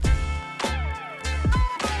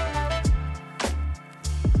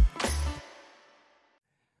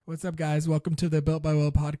What's up, guys? Welcome to the Built by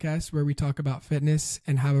Will podcast, where we talk about fitness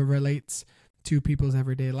and how it relates to people's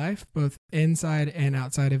everyday life, both inside and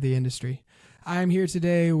outside of the industry. I'm here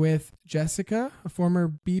today with Jessica, a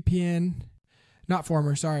fellow BPN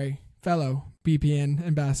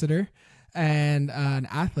ambassador and an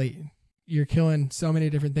athlete. You're killing so many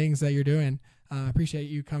different things that you're doing. Appreciate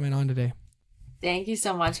you coming on today. Thank you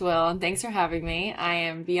so much, Will, and thanks for having me. I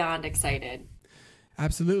am beyond excited.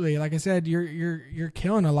 Absolutely. Like I said, you're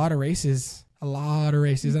killing a lot of races,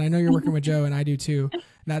 and I know you're working with Joe, and I do too. And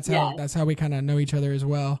that's how we kind of know each other as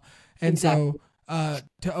well. And exactly. So,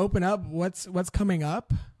 to open up, what's coming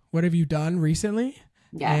up? What have you done recently?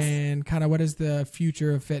 Yes. And kind of what does the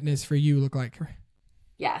future of fitness for you look like?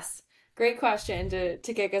 Yes. Great question to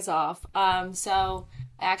kick us off. So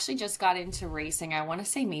I actually just got into racing. I want to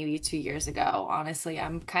say maybe 2 years ago. Honestly,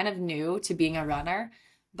 I'm kind of new to being a runner.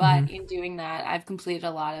 But in doing that, I've completed a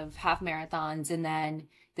lot of half marathons. And then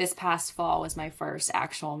this past fall was my first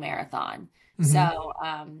actual marathon. So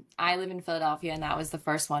I live in Philadelphia, and that was the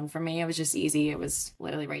first one for me. It was just easy. It was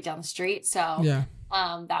literally right down the street. So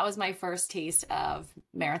that was my first taste of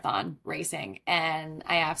marathon racing, and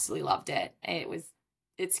I absolutely loved it.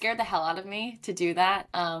 It scared the hell out of me to do that.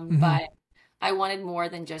 But I wanted more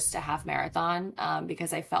than just a half marathon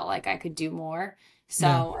because I felt like I could do more.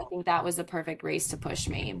 So I think that was the perfect race to push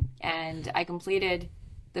me. And I completed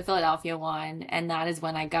the Philadelphia one. And that is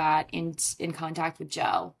when I got in contact with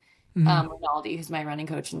Joe Rinaldi, who's my running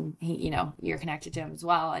coach. And he, you're connected to him as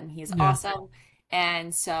well. And he's awesome.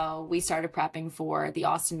 And so we started prepping for the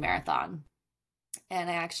Austin Marathon. And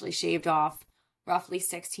I actually shaved off roughly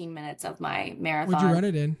 16 minutes of my marathon. What'd you run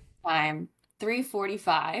it in? Time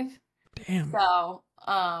 3:45. Damn. So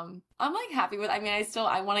I'm like happy with,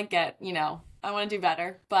 I want to get, I want to do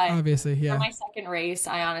better, but obviously, for my second race,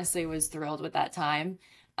 I honestly was thrilled with that time.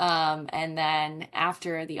 And then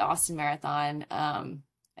after the Austin Marathon,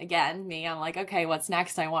 again, I'm like, okay, what's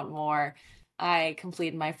next? I want more. I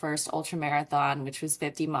completed my first ultra marathon, which was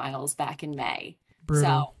 50 miles back in May. Brutal.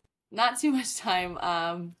 So not too much time,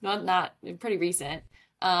 not pretty recent.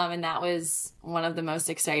 And that was one of the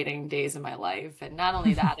most exciting days of my life. And not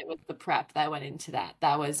only that, it was the prep that went into that.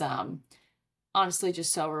 That was, honestly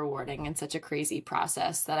just so rewarding and such a crazy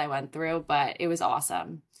process that I went through, but it was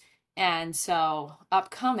awesome. And so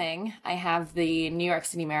upcoming, I have the New York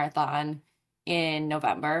City Marathon in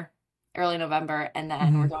early November, and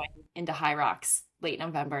then we're going into Hyroxx late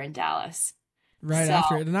November in Dallas. Right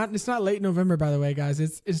after it. It's not late November, by the way, guys.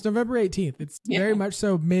 It's November 18th. It's very much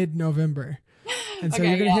so mid-November. And so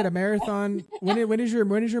you're going to hit a marathon. When is your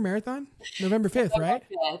marathon? November 5th, right?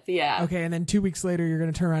 5th, yeah. Okay. And then 2 weeks later, you're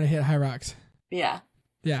going to turn around and hit Hyroxx. Yeah.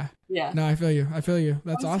 No, I feel you.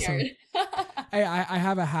 That's awesome. I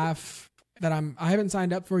have a half that I haven't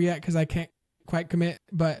signed up for yet because I can't quite commit,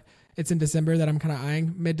 but it's in December that I'm kind of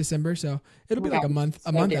eyeing, mid-December. So it'll be like a month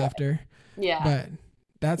after. Yeah. But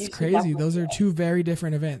that's crazy. Those are two very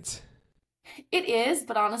different events. It is,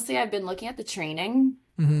 but honestly, I've been looking at the training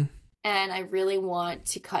and I really want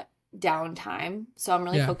to cut down time. So I'm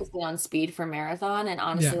really focusing on speed for marathon, and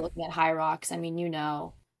honestly looking at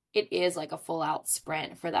Hyroxx. It is like a full out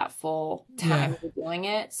sprint for that full time of doing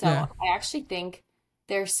it. So I actually think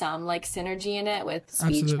there's some like synergy in it with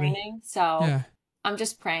speed training. So I'm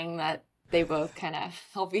just praying that they both kind of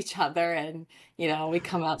help each other, and, we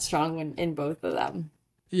come out strong in both of them.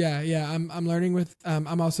 Yeah. I'm learning with,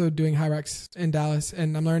 I'm also doing Hyroxx in Dallas,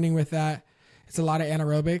 and I'm learning with that. It's a lot of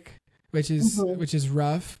anaerobic, which is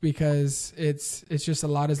rough because it's just a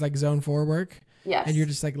lot is like zone 4 work. Yes. And you're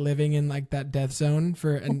just like living in like that death zone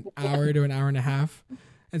for an hour to an hour and a half.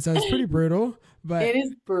 And so it's pretty brutal, but it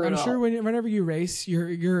is brutal. I'm sure whenever you race,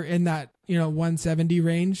 you're in that, 170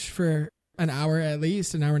 range for an hour, at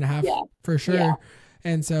least an hour and a half for sure. Yeah.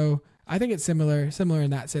 And so I think it's similar in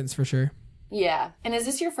that sense for sure. Yeah. And is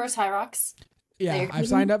this your first Hyroxx? Yeah. I've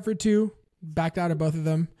signed up for 2, backed out of both of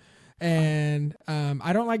them. And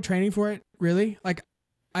I don't like training for it really. Like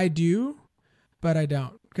I do, but I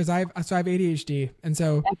don't. Because I have ADHD, and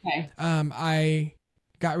so I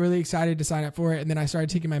got really excited to sign up for it, and then I started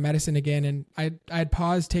taking my medicine again, and I had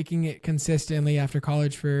paused taking it consistently after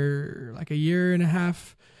college for like a year and a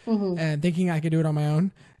half, and thinking I could do it on my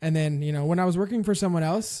own. And then when I was working for someone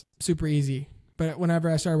else, super easy. But whenever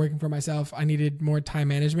I started working for myself, I needed more time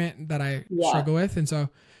management that I struggle with, and so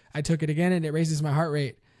I took it again, and it raises my heart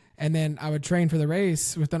rate. And then I would train for the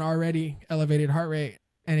race with an already elevated heart rate,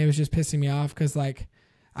 and it was just pissing me off because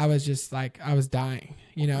I was just like, I was dying,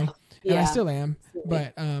 and I still am,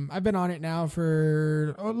 but I've been on it now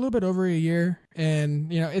for a little bit over a year,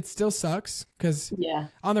 and it still sucks because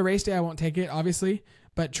on the race day I won't take it obviously,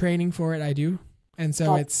 but training for it I do. And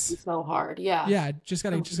so That's it's, so hard. Yeah. yeah, just Oh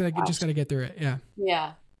gotta, my gosh. just gotta get through it. Yeah.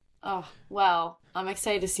 Yeah. Oh, well, I'm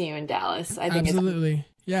excited to see you in Dallas. I think it's Absolutely.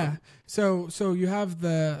 Yeah. So you have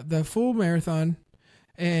the full marathon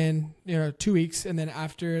in 2 weeks, and then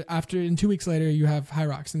after in 2 weeks later you have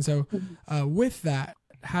Hyroxx. And so with that,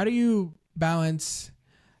 how do you balance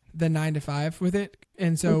the 9 to 5 with it?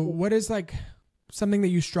 And so what is like something that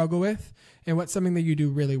you struggle with, and what's something that you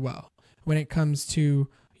do really well when it comes to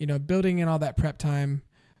building in all that prep time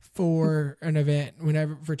for an event,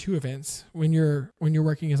 whenever for two events, when you're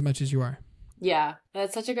working as much as you are? Yeah,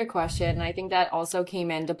 that's such a good question. And I think that also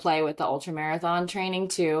came into play with the ultra marathon training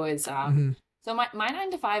too, is Mm-hmm. so my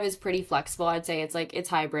 9 to 5 is pretty flexible. I'd say it's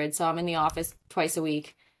hybrid. So I'm in the office twice a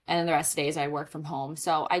week, and then the rest of the days I work from home.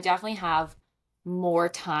 So I definitely have more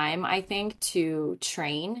time, I think, to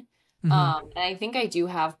train. Mm-hmm. And I think I do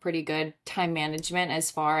have pretty good time management as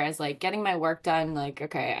far as like getting my work done. Like,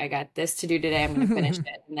 okay, I got this to do today. I'm going to finish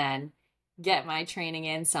it and then get my training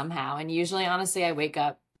in somehow. And usually, honestly, I wake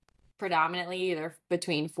up predominantly either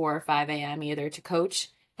between 4 or 5 a.m. either to coach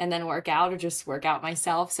and then work out or just work out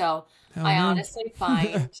myself. So Hell I yeah. honestly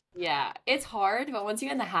find, yeah, it's hard, but once you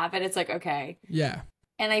get in the habit, it's like, okay. Yeah.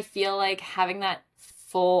 And I feel like having that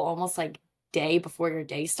full almost like day before your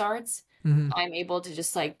day starts, Mm-hmm. I'm able to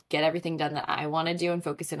just like get everything done that I want to do and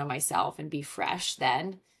focus in on myself and be fresh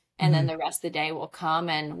then. And Mm-hmm. then the rest of the day will come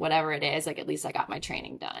and whatever it is, like at least I got my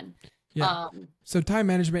training done. Yeah. So time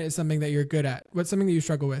management is something that you're good at. What's something that you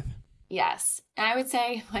struggle with? Yes. And I would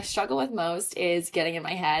say I struggle with most is getting in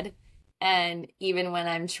my head. And even when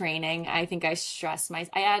I'm training, I think I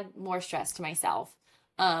add more stress to myself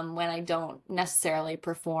when I don't necessarily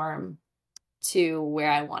perform to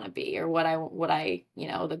where I want to be or what I,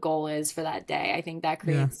 the goal is for that day. I think that Yeah.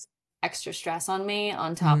 creates extra stress on me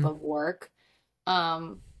on top Mm-hmm. of work.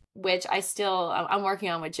 Which I'm working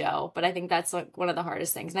on with Joe, but I think that's like one of the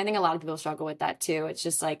hardest things. And I think a lot of people struggle with that too. It's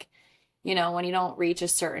just like, when you don't reach a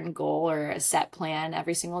certain goal or a set plan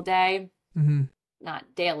every single day, Mm-hmm.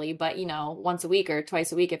 not daily, but once a week or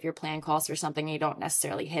twice a week, if your plan calls for something and you don't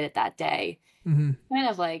necessarily hit it that day, Mm-hmm. kind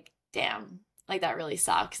of like, damn, like that really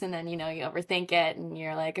sucks. And then, you overthink it and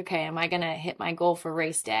you're like, okay, am I going to hit my goal for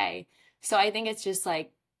race day? So I think it's just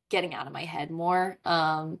like getting out of my head more,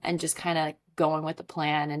 and just kind of going with the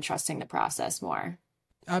plan and trusting the process more.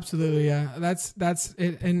 Absolutely. Yeah. That's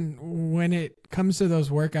it. And when it comes to those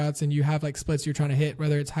workouts and you have like splits you're trying to hit,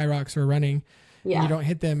 whether it's Hyroxx or running, and you Yeah. don't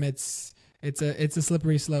hit them, it's a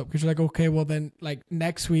slippery slope, because you're like, okay, well then like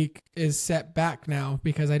next week is set back now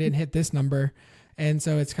because I didn't hit this number. And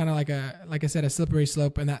so it's kind of like I said, a slippery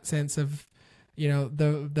slope in that sense of,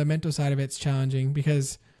 the mental side of it's challenging,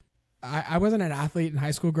 because I wasn't an athlete in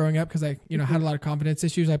high school growing up because I, had a lot of confidence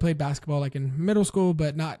issues. I played basketball like in middle school,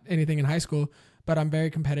 but not anything in high school. But I'm very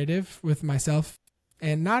competitive with myself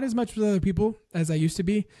and not as much with other people as I used to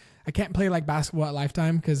be. I can't play like basketball at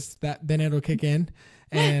Lifetime because then it'll kick in,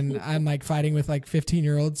 and I'm like fighting with like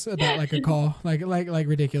 15-year-olds about like a call, like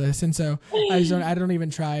ridiculous. And so I don't even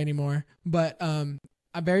try anymore. But I'm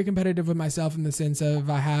very competitive with myself in the sense of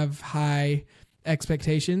I have high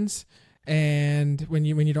expectations, and when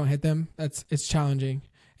you don't hit them, it's challenging.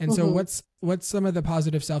 And so what's some of the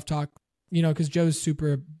positive self-talk, because Joe's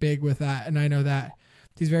super big with that, and I know that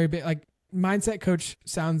he's very big. Like, mindset coach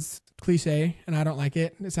sounds cliche, and I don't like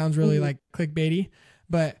it. It sounds really like clickbaity,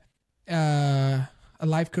 but a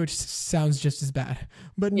life coach sounds just as bad.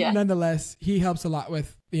 But nonetheless, he helps a lot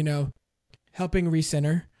with helping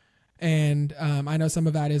recenter. And I know some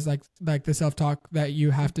of that is like the self-talk that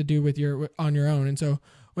you have to do on your own. And so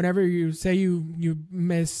whenever you say you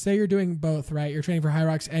miss, say you're doing both, right? You're training for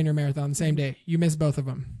Hyroxx and your marathon the same day. You miss both of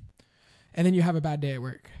them, and then you have a bad day at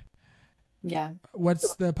work. Yeah.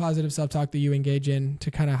 What's the positive self-talk that you engage in to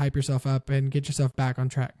kind of hype yourself up and get yourself back on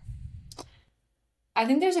track? I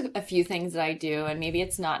think there's a few things that I do, and maybe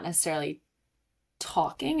it's not necessarily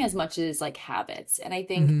talking as much as like habits. And I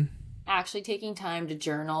think actually taking time to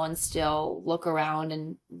journal and still look around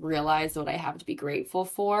and realize what I have to be grateful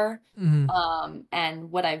for,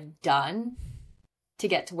 and what I've done to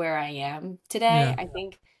get to where I am today. Yeah. I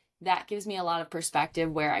think that gives me a lot of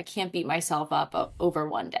perspective where I can't beat myself up over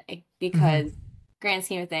one day, because grand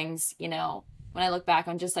scheme of things, when I look back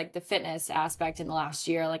on just like the fitness aspect in the last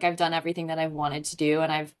year, like I've done everything that I've wanted to do,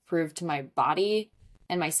 and I've proved to my body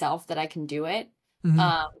and myself that I can do it.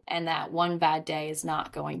 And that one bad day is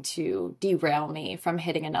not going to derail me from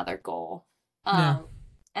hitting another goal. And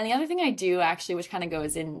the other thing I do actually, which kind of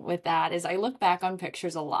goes in with that, is I look back on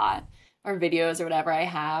pictures a lot, or videos or whatever I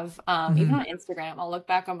have. Even on Instagram, I'll look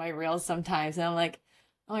back on my reels sometimes and I'm like,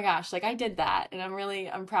 oh my gosh, like I did that and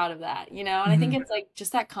I'm proud of that, you know? And I think it's like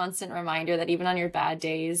just that constant reminder that even on your bad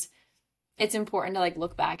days, it's important to like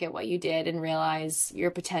look back at what you did and realize your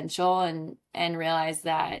potential and realize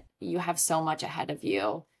that you have so much ahead of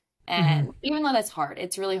you. And even though that's hard,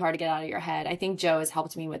 it's really hard to get out of your head. I think Joe has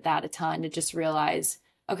helped me with that a ton, to just realize,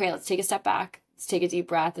 okay, let's take a step back. Let's take a deep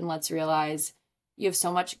breath and let's realize you have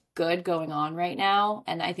so much good going on right now.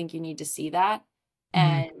 And I think you need to see that.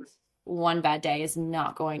 And one bad day is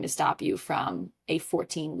not going to stop you from a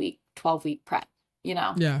 14-week, 12-week prep, you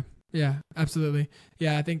know? Yeah. Yeah, absolutely.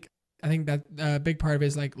 Yeah. I think that a big part of it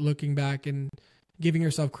is like looking back and giving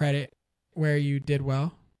yourself credit where you did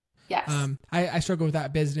well. Yes. I struggle with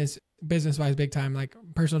that business wise big time. Like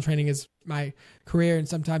personal training is my career, and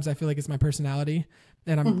sometimes I feel like it's my personality,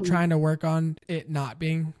 and I'm trying to work on it not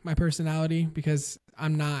being my personality, because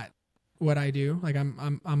I'm not what I do. Like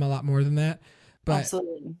I'm a lot more than that. But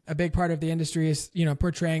absolutely, a big part of the industry is,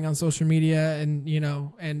 portraying on social media and,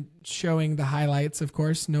 and showing the highlights. Of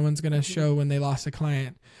course, no one's going to show when they lost a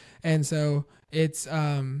client. And so it's,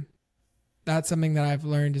 that's something that I've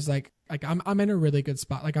learned is like I'm in a really good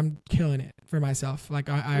spot. Like I'm killing it for myself. Like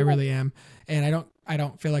I really am. And I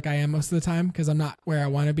don't feel like I am most of the time, because I'm not where I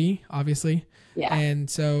want to be, obviously. Yeah. And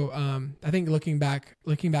so, I think looking back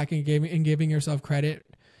and giving yourself credit,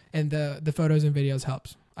 and the photos and videos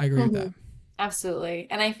helps. I agree with that. Absolutely.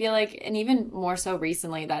 And I feel like, and even more so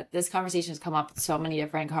recently, that this conversation has come up with so many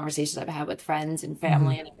different conversations I've had with friends and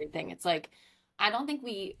family and everything. It's like, I don't think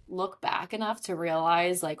we look back enough to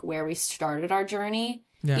realize like where we started our journey,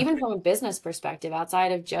 even from a business perspective,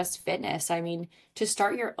 outside of just fitness. I mean, to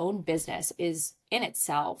start your own business is in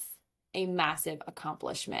itself a massive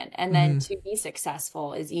accomplishment. And then to be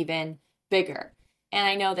successful is even bigger. And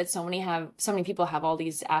I know that so many people have all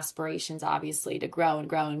these aspirations, obviously, to grow and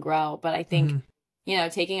grow and grow. But I think,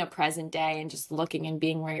 taking a present day and just looking and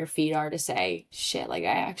being where your feet are to say, shit, like I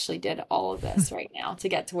actually did all of this right now to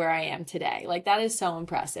get to where I am today. Like that is so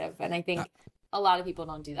impressive. And I think a lot of people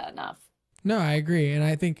don't do that enough. No, I agree. And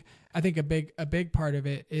I think a big part of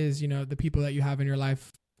it is, the people that you have in your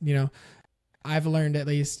life. I've learned, at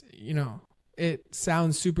least, it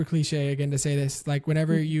sounds super cliche again to say this, like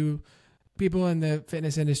whenever people in the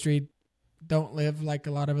fitness industry don't live like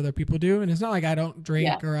a lot of other people do. And it's not like I don't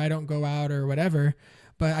drink or I don't go out or whatever,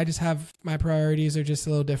 but I just have, my priorities are just a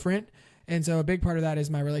little different. And so a big part of that is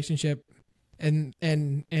my relationship, and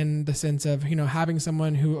in the sense of, having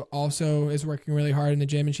someone who also is working really hard in the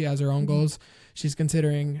gym, and she has her own goals. She's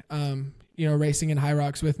considering, racing in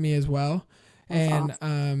Hyroxx with me as well. That's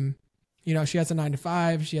awesome. She has a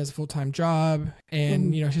 9-to-5, she has a full-time job,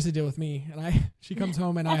 and, she has to deal with me, and she comes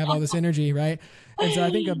home and I have all this energy. Right. And so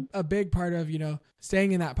I think a big part of,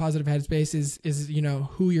 staying in that positive headspace is,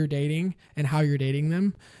 who you're dating and how you're dating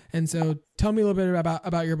them. And so tell me a little bit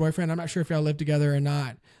about your boyfriend. I'm not sure if y'all live together or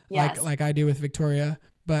not, like I do with Victoria,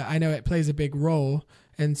 but I know it plays a big role.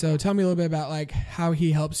 And so tell me a little bit about like how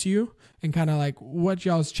he helps you, and kind of like what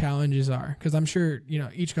y'all's challenges are. 'Cause I'm sure,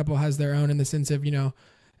 each couple has their own, in the sense of,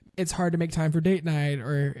 it's hard to make time for date night,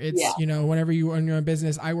 or it's, whenever you own your own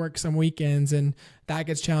business, I work some weekends, and that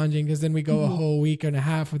gets challenging, because then we go a whole week and a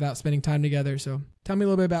half without spending time together. So tell me a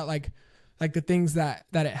little bit about like the things that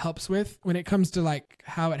it helps with when it comes to like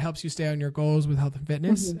how it helps you stay on your goals with health and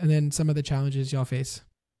fitness, and then some of the challenges y'all face.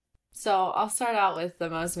 So I'll start out with the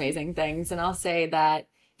most amazing things, and I'll say that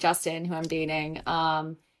Justin, who I'm dating,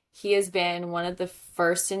 he has been one of the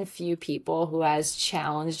first and few people who has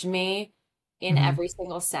challenged me in every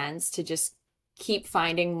single sense to just keep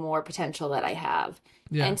finding more potential that I have.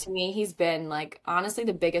 Yeah. And to me, he's been like, honestly,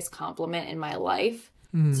 the biggest compliment in my life.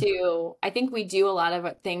 I think we do a lot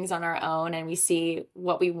of things on our own and we see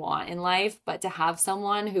what we want in life, but to have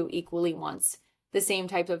someone who equally wants the same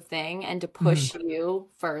type of thing and to push you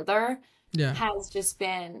further has just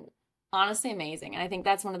been honestly amazing. And I think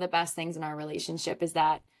that's one of the best things in our relationship, is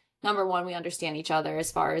that number one, we understand each other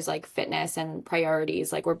as far as like fitness and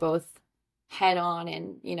priorities. Like we're both head on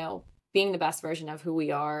and, being the best version of who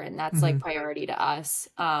we are. And that's like priority to us.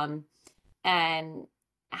 And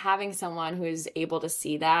having someone who is able to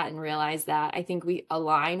see that and realize that, I think we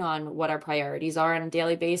align on what our priorities are on a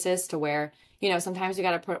daily basis, to where, sometimes we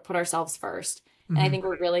got to put ourselves first. And I think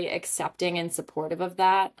we're really accepting and supportive of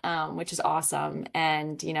that, which is awesome.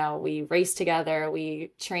 And, we race together,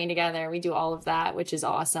 we train together, we do all of that, which is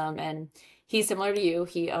awesome. And he's similar to you.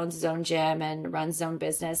 He owns his own gym and runs his own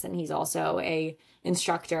business. And he's also a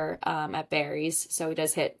instructor at Barry's. So he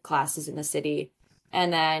does hit classes in the city.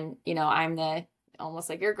 And then, I'm the almost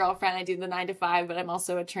like your girlfriend. I do the 9-to-5, but I'm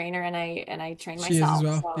also a trainer, and I train myself. She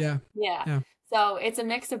is as well. So, yeah. So it's a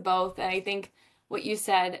mix of both. And I think what you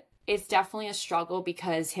said it's definitely a struggle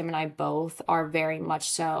because him and I both are very much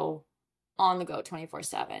so on the go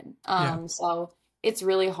 24/7. So it's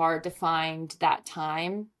really hard to find that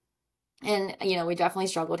time. And, you know, we definitely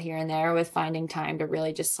struggled here and there with finding time to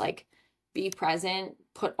really just like be present,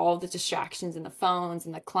 put all the distractions and the phones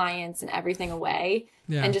and the clients and everything away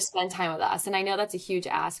and just spend time with us. And I know that's a huge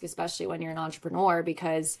ask, especially when you're an entrepreneur,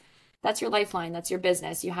 because that's your lifeline. That's your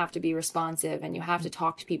business. You have to be responsive and you have to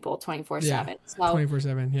talk to people 24/7. So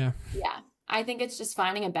 24/7. Yeah. Yeah. I think it's just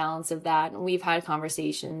finding a balance of that. And we've had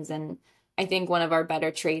conversations, and I think one of our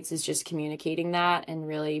better traits is just communicating that and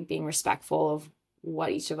really being respectful of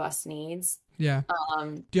what each of us needs. Yeah.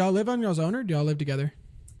 Do y'all live on y'all's own or do y'all live together?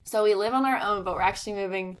 So we live on our own, but we're actually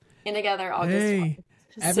moving in together August 1st.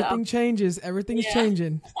 Everything changes. Everything is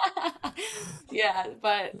changing.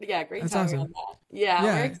 But great That's timing awesome. on that.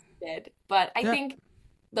 We're excited. But I think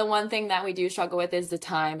the one thing that we do struggle with is the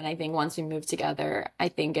time. And I think once we move together, I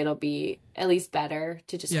think it'll be at least better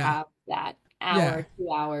to just have that hour,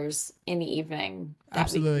 2 hours in the evening.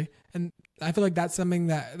 Absolutely. And I feel like that's something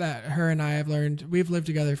that her and I have learned. We've lived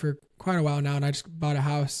together for quite a while now, and I just bought a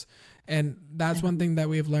house. And that's one thing that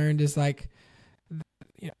we've learned is like,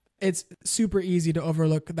 you know, it's super easy to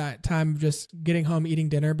overlook that time of just getting home, eating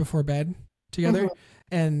dinner before bed together.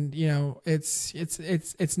 And, you know, it's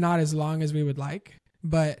not as long as we would like,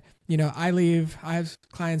 but you know, I have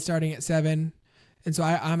clients starting at 7. And so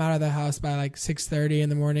I'm out of the house by like 6:30 in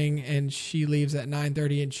the morning, and she leaves at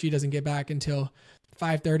 9:30, and she doesn't get back until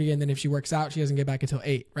 5:30. And then if she works out, she doesn't get back until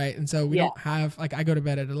 8. Right. And so we don't have, like, I go to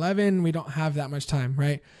bed at 11. We don't have that much time.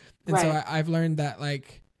 Right. And so I've learned that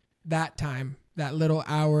like that time, that little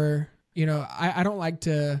hour, you know, I don't like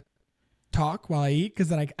to talk while I eat, because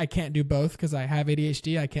then I can't do both, because I have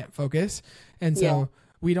ADHD. I can't focus. And so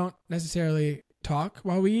we don't necessarily talk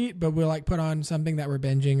while we eat, but we'll like put on something that we're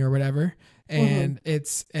binging or whatever. And and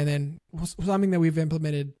then something that we've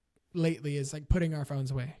implemented lately is like putting our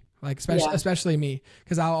phones away. Like especially me,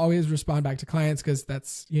 because I'll always respond back to clients, because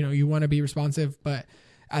that's, you know, you want to be responsive, but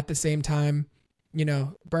at the same time, you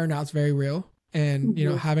know, burnout's very real, and you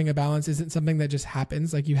know, having a balance isn't something that just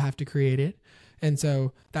happens. Like, you have to create it. And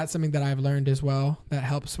so that's something that I've learned as well that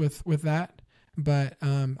helps with that. But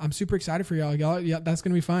I'm super excited for y'all. That's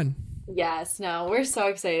gonna be fun. Yes, no, we're so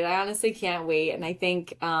excited. I honestly can't wait. And I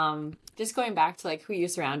think just going back to like who you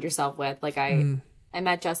surround yourself with, like I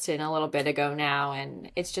met Justin a little bit ago now,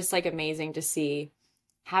 and it's just like amazing to see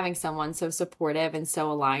having someone so supportive and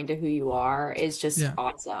so aligned to who you are is just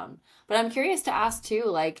awesome. But I'm curious to ask too,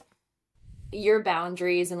 like your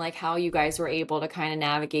boundaries and like how you guys were able to kind of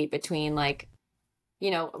navigate between like,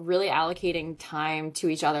 you know, really allocating time to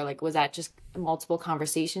each other. Like, was that just multiple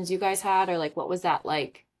conversations you guys had, or like, what was that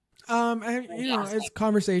like? You know, it's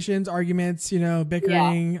conversations, arguments, you know,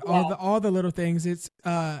 bickering, all the little things. It's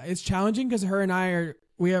challenging because her and I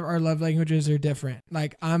our love languages are different.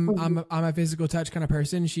 Like I'm a physical touch kind of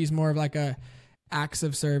person. She's more of like a acts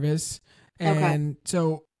of service. And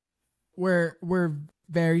so we're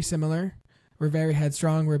very similar. We're very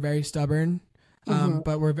headstrong. We're very stubborn.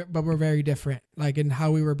 But we're very different, like in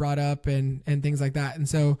how we were brought up and things like that. And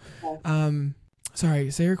so,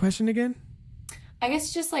 sorry, say your question again. I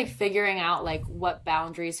guess just like figuring out like what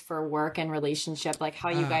boundaries for work and relationship, like how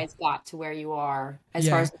you guys got to where you are as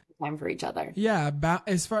far as time for each other. Yeah.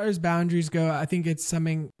 As far as boundaries go, I think it's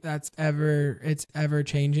something that's ever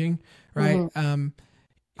changing. Right.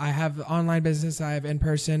 I have online business. I have in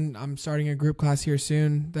person. I'm starting a group class here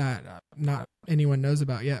soon that not anyone knows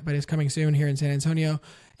about yet, but it's coming soon here in San Antonio.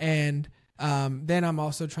 And then I'm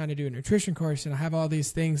also trying to do a nutrition course, and I have all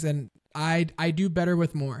these things, and I do better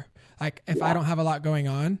with more. Like if I don't have a lot going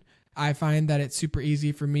on, I find that it's super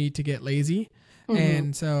easy for me to get lazy.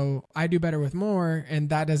 And so I do better with more, and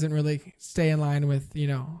that doesn't really stay in line with, you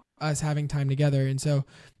know, us having time together. And so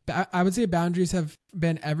I would say boundaries have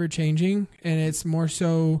been ever changing, and it's more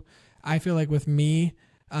so, I feel like with me,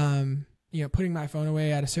 you know, putting my phone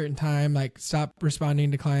away at a certain time, like stop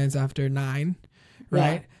responding to clients after 9,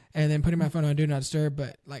 right? And then putting my phone on do not disturb,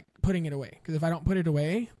 but like putting it away. Because if I don't put it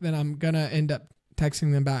away, then I'm going to end up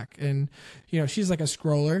texting them back. And, you know, she's like a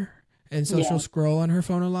scroller, and so she'll scroll on her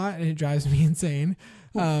phone a lot, and it drives me insane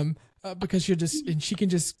because she can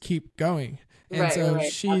just keep going. And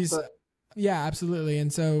she's, absolutely.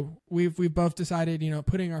 And so we've both decided, you know,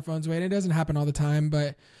 putting our phones away, and it doesn't happen all the time,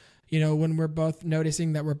 but you know, when we're both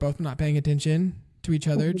noticing that we're both not paying attention to each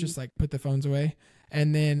other, just like put the phones away.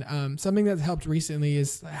 And then something that's helped recently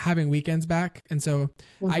is having weekends back. And so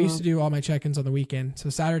I used to do all my check-ins on the weekend. So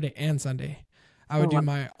Saturday and Sunday, I would do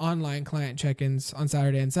my online client check-ins on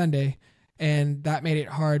Saturday and Sunday. And that made it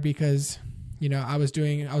hard because, I was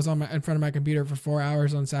in front of my computer for 4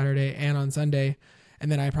 hours on Saturday and on Sunday.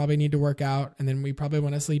 And then I probably need to work out, and then we probably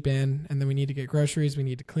want to sleep in, and then we need to get groceries. We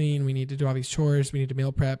need to clean. We need to do all these chores. We need to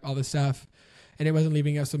meal prep, all this stuff. And it wasn't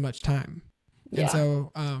leaving us so much time. Yeah. And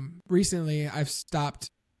so, recently I've stopped.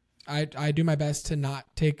 I do my best to not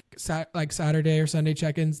take Saturday or Sunday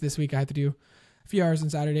check-ins. This week I have to do a few hours on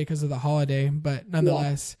Saturday because of the holiday, but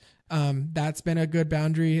nonetheless, that's been a good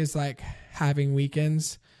boundary, is like having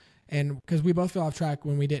weekends. And because we both feel off track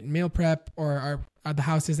when we didn't meal prep, or the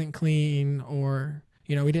house isn't clean, or,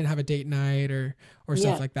 we didn't have a date night or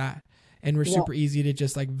stuff like that. And we're super easy to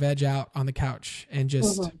just like veg out on the couch and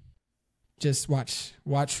just watch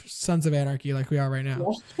Sons of Anarchy like we are right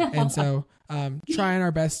now. And so, trying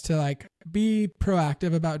our best to like be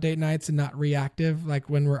proactive about date nights and not reactive, like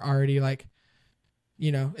when we're already like,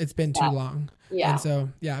 it's been too long. Yeah. And so,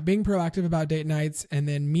 being proactive about date nights, and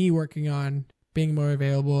then me working on being more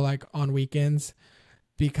available like on weekends,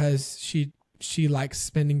 because she likes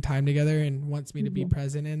spending time together and wants me to be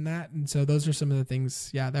present in that. And so those are some of the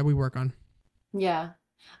things, that we work on. Yeah.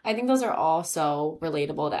 I think those are all so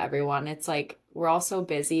relatable to everyone. It's like, we're all so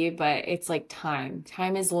busy, but it's like time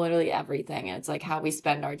is literally everything. And it's like how we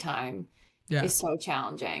spend our time is so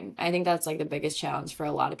challenging. I think that's like the biggest challenge for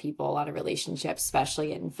a lot of people, a lot of relationships,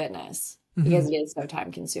 especially in fitness, because it is so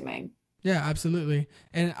time consuming. Yeah, absolutely.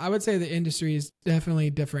 And I would say the industry is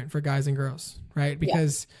definitely different for guys and girls, right?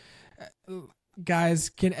 Because guys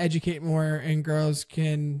can educate more and girls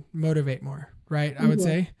can motivate more, right? I would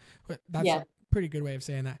say that's a pretty good way of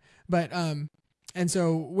saying that. But, and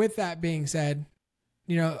so with that being said,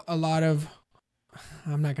 a lot of,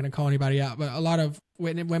 I'm not going to call anybody out, but a lot of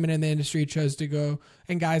women in the industry chose to go,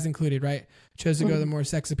 and guys included, right? Chose to go the more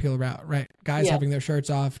sex appeal route, right? Guys having their shirts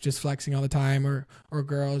off, just flexing all the time, or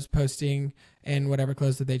girls posting in whatever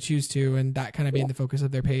clothes that they choose to, and that kind of being the focus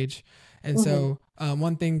of their page. And so,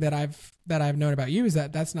 one thing that I've known about you is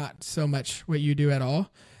that that's not so much what you do at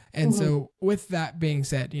all. And so with that being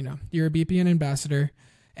said, you're a BPN ambassador,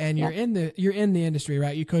 and you're in the industry,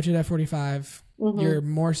 right? You coach at F45. You're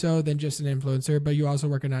more so than just an influencer, but you also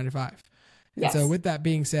work a 9 to 5. And so with that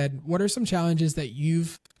being said, what are some challenges that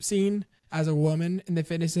you've seen as a woman in the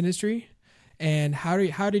fitness industry, and how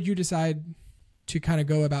did you decide to kind of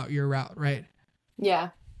go about your route, right? Yeah.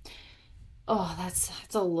 Oh, that's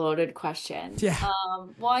a loaded question. Yeah.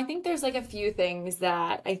 Well, I think there's like a few things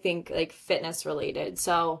that I think like fitness related.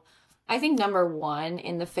 So I think number one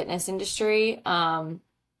in the fitness industry,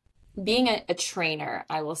 being a trainer,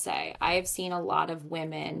 I will say, I have seen a lot of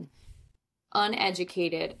women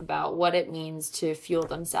uneducated about what it means to fuel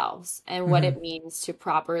themselves and what it means to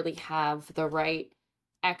properly have the right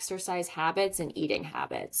exercise habits and eating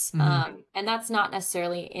habits. And that's not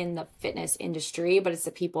necessarily in the fitness industry, but it's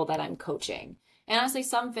the people that I'm coaching. And honestly,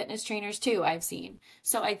 some fitness trainers too, I've seen.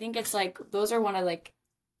 So I think it's like, those are one of like,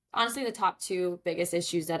 honestly, the top two biggest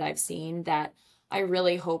issues that I've seen that I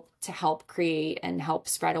really hope to help create and help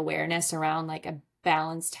spread awareness around, like a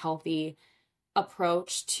balanced, healthy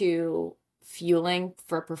approach to fueling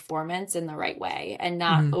for performance in the right way, and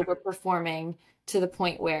not overperforming to the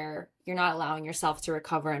point where you're not allowing yourself to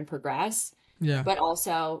recover and progress. Yeah. But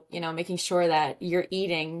also, making sure that you're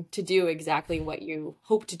eating to do exactly what you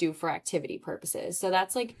hope to do for activity purposes. So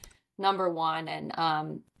that's like number one.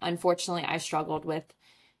 And unfortunately, I struggled with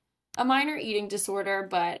a minor eating disorder,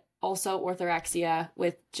 but also orthorexia,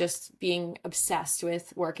 with just being obsessed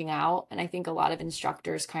with working out. And I think a lot of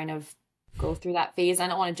instructors kind of go through that phase. I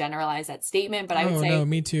don't want to generalize that statement, but I would say, no,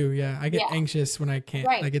 me too. Yeah. I get anxious when I can't,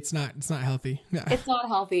 like, it's not healthy. Yeah. It's not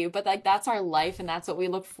healthy, but like, that's our life. And that's what we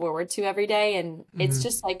look forward to every day. And it's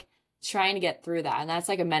just like trying to get through that. And that's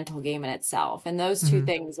like a mental game in itself. And those two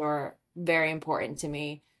things are very important to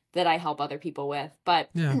me that I help other people with.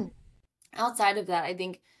 But outside of that, I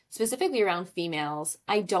think specifically around females,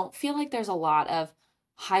 I don't feel like there's a lot of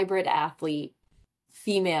hybrid athlete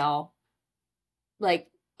female, like,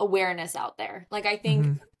 awareness out there. Like, I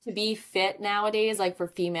think to be fit nowadays, like for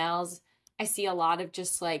females, I see a lot of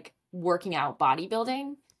just like working out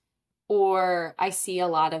bodybuilding, or I see a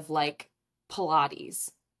lot of like Pilates,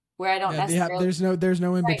 where I don't necessarily, there's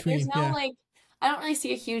no in between. There's no like, I don't really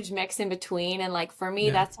see a huge mix in between. And like, for me,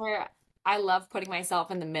 that's where I love putting myself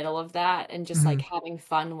in the middle of that, and just like having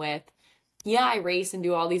fun with, I race and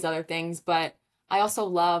do all these other things, but I also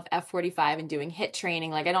love F45 and doing HIIT training.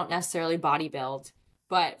 Like, I don't necessarily bodybuild.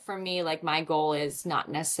 But for me, like, my goal is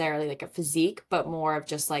not necessarily like a physique, but more of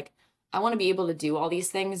just like, I want to be able to do all these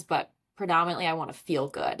things, but predominantly I want to feel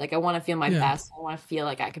good. Like, I want to feel my best. I want to feel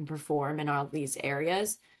like I can perform in all these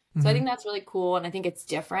areas. So I think that's really cool. And I think it's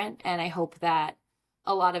different. And I hope that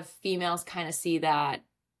a lot of females kind of see that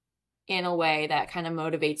in a way that kind of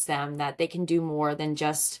motivates them that they can do more than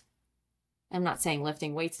just, I'm not saying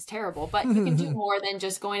lifting weights is terrible, but you can do more than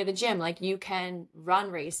just going to the gym. Like you can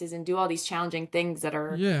run races and do all these challenging things that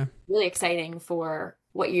are really exciting for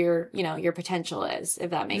what your potential is,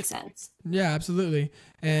 if that makes sense. Yeah, absolutely.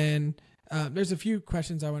 And there's a few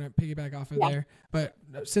questions I want to piggyback off of there, but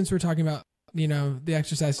since we're talking about, the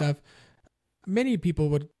exercise stuff, many people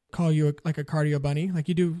would call you like a cardio bunny. Like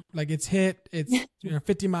you do, like it's HIIT, it's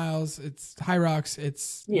 50 miles, it's Hyroxx,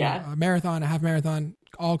 it's a marathon, a half marathon,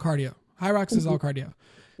 all cardio. Hyroxx is all cardio.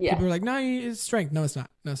 Yeah. People are like, no, it's strength. No, it's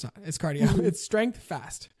not. It's cardio. It's strength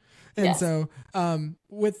fast. And so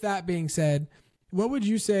with that being said, what would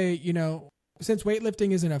you say, since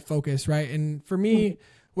weightlifting isn't a focus, right? And for me,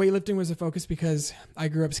 weightlifting was a focus because I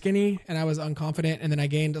grew up skinny and I was unconfident, and then I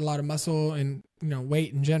gained a lot of muscle and,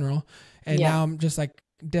 weight in general. And now I'm just like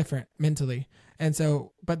different mentally. And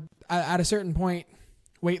so, but at a certain point,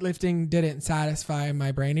 weightlifting didn't satisfy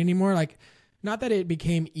my brain anymore. Like, not that it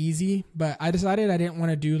became easy, but I decided I didn't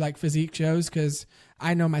want to do like physique shows because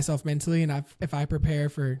I know myself mentally. And if I prepare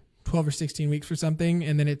for 12 or 16 weeks for something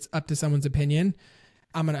and then it's up to someone's opinion,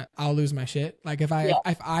 I'll lose my shit. Like if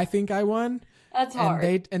I think I won, that's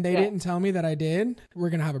hard. And they didn't tell me that I did,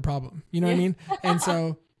 we're going to have a problem. You know what I mean? And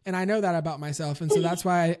so, and I know that about myself. And so that's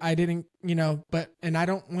why I didn't, and I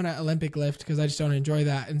don't want to Olympic lift because I just don't enjoy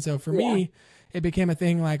that. And so for me, it became a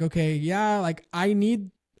thing like, okay, like I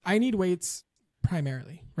need weights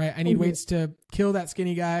primarily, right? I need weights to kill that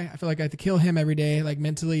skinny guy. I feel like I have to kill him every day, like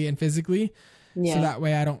mentally and physically. So that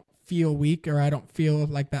way I don't feel weak or I don't feel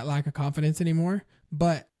like that lack of confidence anymore.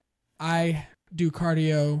 But I do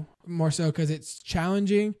cardio more so because it's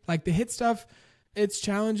challenging. Like the HIIT stuff, it's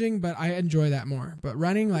challenging, but I enjoy that more. But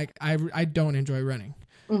running, like I don't enjoy running.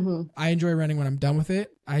 I enjoy running when I'm done with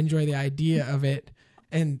it. I enjoy the idea of it.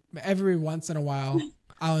 And every once in a while,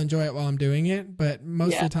 I'll enjoy it while I'm doing it, but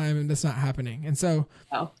most of the time that's not happening. And so,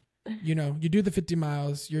 you do the 50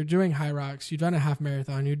 miles, you're doing Hyroxx, you've done a half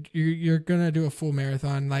marathon, you're going to do a full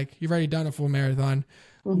marathon. Like you've already done a full marathon.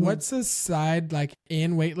 What's the side like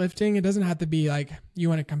in weightlifting? It doesn't have to be like you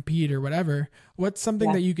want to compete or whatever. What's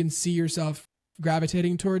something that you can see yourself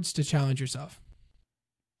gravitating towards to challenge yourself?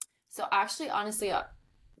 So actually, honestly,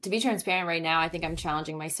 to be transparent right now, I think I'm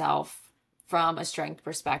challenging myself from a strength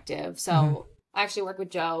perspective. So I actually work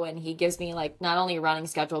with Joe and he gives me like not only a running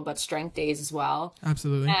schedule, but strength days as well.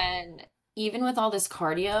 Absolutely. And even with all this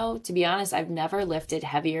cardio, to be honest, I've never lifted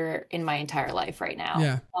heavier in my entire life right now.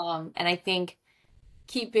 Yeah. And I think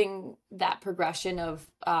keeping that progression of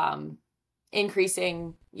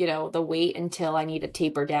increasing, the weight until I need to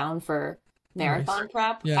taper down for marathon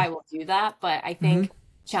prep, I will do that. But I think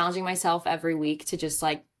challenging myself every week to just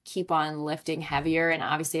like keep on lifting heavier, and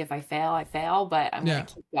obviously if I fail, I fail, but I'm gonna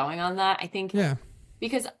keep going on that. I think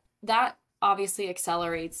because that obviously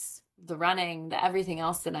accelerates the running, the everything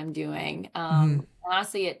else that I'm doing.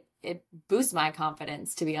 Honestly, it boosts my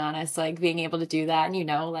confidence, to be honest, like being able to do that.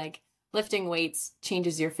 And like lifting weights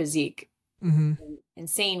changes your physique in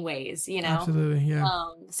insane ways, Absolutely.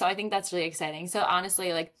 So I think that's really exciting. So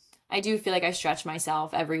honestly, like I do feel like I stretch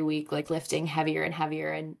myself every week, like lifting heavier and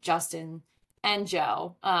heavier, and Justin and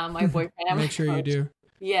Joe, my boyfriend, and make sure you do.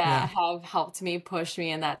 Have helped me, push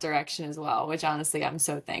me in that direction as well, which honestly I'm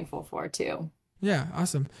so thankful for too. Yeah,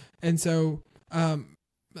 awesome. And so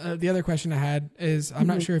the other question I had is, I'm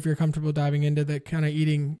not sure if you're comfortable diving into the kind of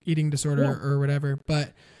eating disorder or whatever,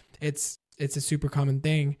 but it's a super common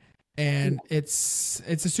thing, and it's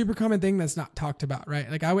a super common thing that's not talked about,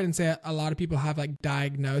 right? Like I wouldn't say a lot of people have like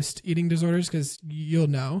diagnosed eating disorders because you'll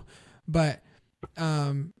know, but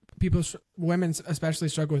women especially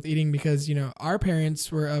struggle with eating because, our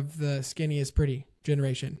parents were of the skinniest pretty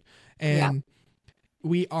generation, and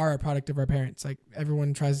we are a product of our parents. Like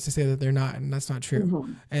everyone tries to say that they're not, and that's not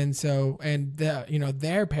true. And so, and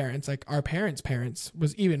their parents, like our parents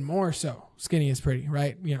was even more so skinny as pretty,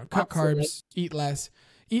 right? Cut carbs, eat less,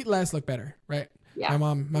 look better, right? My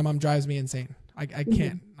mom drives me insane. I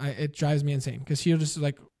can't, it drives me insane because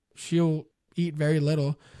she'll eat very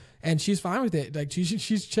little. And she's fine with it. Like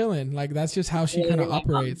she's chilling. Like that's just how she kind of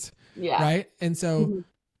operates. Right. And so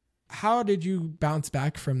how did you bounce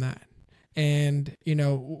back from that? And,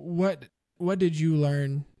 what did you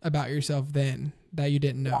learn about yourself then that you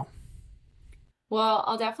didn't know? Well,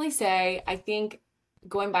 I'll definitely say, I think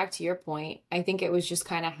going back to your point, I think it was just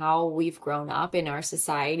kind of how we've grown up in our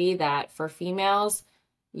society that for females,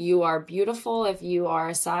 you are beautiful if you are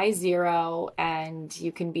a size 0 and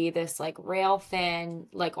you can be this like rail thin,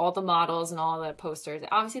 like all the models and all the posters.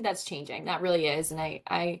 Obviously that's changing. That really is. And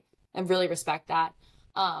I really respect that.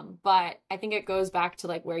 But I think it goes back to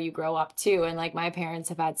like where you grow up too. And like my parents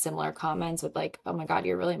have had similar comments with like, oh my God,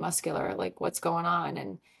 you're really muscular. Like what's going on?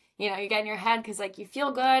 And, you know, you get in your head because like you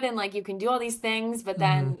feel good and like you can do all these things, but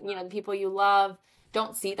then, you know, the people you love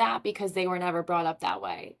don't see that because they were never brought up that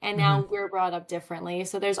way. And now we're brought up differently.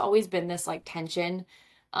 So there's always been this like tension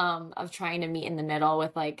of trying to meet in the middle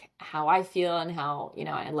with like how I feel and how, you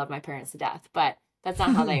know, I love my parents to death, but that's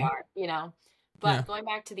not how they are, you know. But going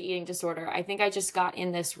back to the eating disorder, I think I just got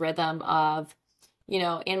in this rhythm of, you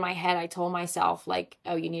know, in my head, I told myself like,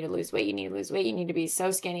 oh, you need to lose weight. You need to lose weight. You need to be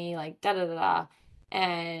so skinny, like da da da da.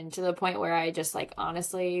 And to the point where I just like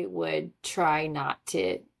honestly would try not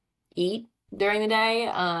to eat during the day.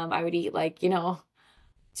 I would eat like, you know,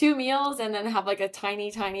 2 meals and then have like a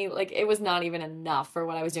tiny, like it was not even enough for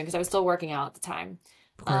what I was doing because I was still working out at the time.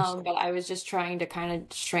 But I was just trying to kind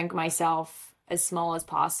of shrink myself as small as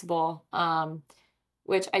possible,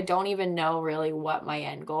 which I don't even know really what my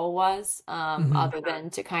end goal was, other than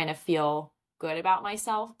to kind of feel good about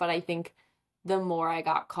myself. But I think the more I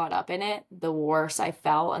got caught up in it, the worse I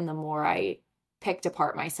felt and the more I picked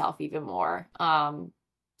apart myself even more.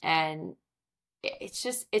 And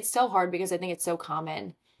it's so hard because I think it's so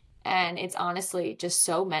common and it's honestly just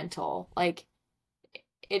so mental. Like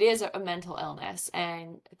it is a mental illness.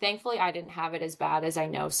 And thankfully I didn't have it as bad as I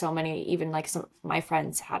know so many, even like some of my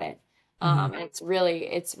friends had it. And it's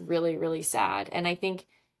really, really sad. And I think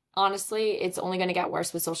honestly, it's only going to get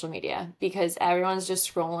worse with social media because everyone's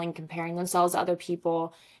just scrolling, comparing themselves to other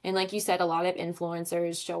people. And like you said, a lot of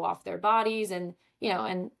influencers show off their bodies and, you know,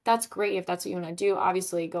 and that's great. If that's what you want to do,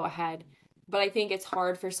 obviously go ahead. But I think it's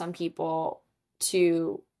hard for some people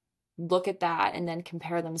to look at that and then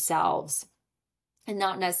compare themselves and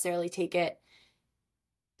not necessarily take it.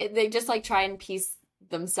 They just like try and piece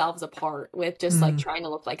themselves apart with just like trying to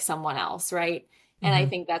look like someone else. Right. And I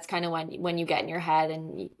think that's kind of when you get in your head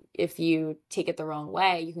and if you take it the wrong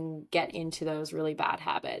way, you can get into those really bad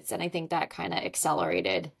habits. And I think that kind of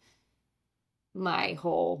accelerated my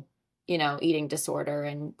whole, you know, eating disorder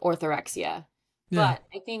and orthorexia. But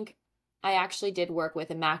I think I actually did work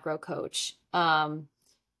with a macro coach.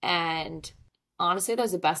 And honestly, that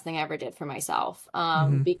was the best thing I ever did for myself.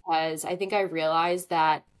 Because I think I realized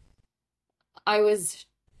that I was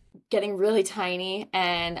getting really tiny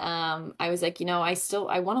and I was like, you know,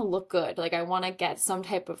 I want to look good. Like I want to get some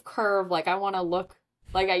type of curve. Like I want to look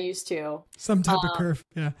like I used to. Some type of curve.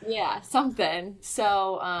 Yeah. Yeah, something.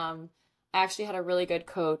 So I actually had a really good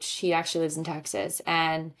coach. He actually lives in Texas.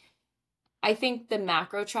 And I think the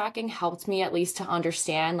macro tracking helped me at least to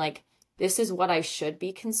understand like this is what I should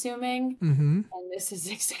be consuming. And this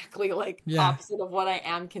is exactly like opposite of what I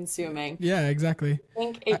am consuming. Yeah, exactly. I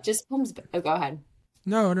think it just comes. Oh, go ahead.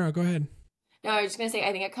 No, go ahead. No, I was just going to say,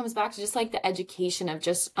 I think it comes back to just like the education of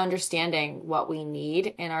just understanding what we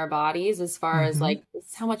need in our bodies as far as like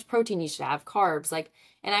how much protein you should have, carbs. Like,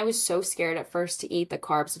 and I was so scared at first to eat the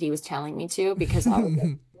carbs that he was telling me to because I was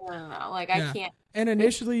like, I don't know, like I can't. And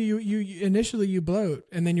initially you bloat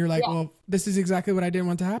and then you're like, well, this is exactly what I didn't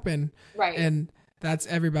want to happen. Right. And that's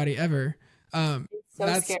everybody ever. It's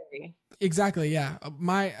so scary. Exactly. Yeah.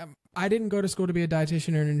 I didn't go to school to be a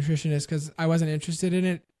dietitian or a nutritionist because I wasn't interested in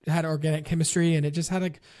it. It had organic chemistry and it just had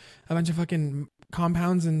like a bunch of fucking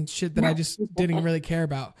compounds and shit that I just didn't really care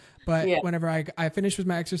about. But whenever I finished with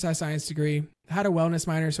my exercise science degree, I had a wellness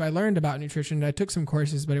minor. So I learned about nutrition. I took some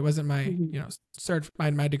courses, but it wasn't my, you know,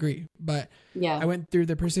 my degree. But I went through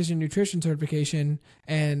the precision nutrition certification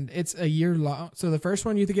and it's a year long. So the first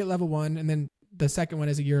one you have to get level 1 and then the second one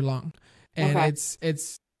is a year long. And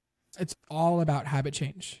it's all about habit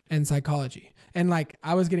change and psychology. And like,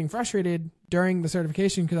 I was getting frustrated during the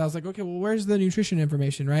certification because I was like, okay, well, where's the nutrition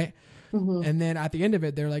information? Right. And then at the end of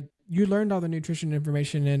it, they're like, you learned all the nutrition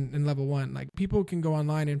information in level 1. Like people can go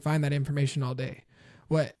online and find that information all day.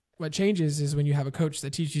 What changes is when you have a coach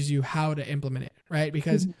that teaches you how to implement it. Right.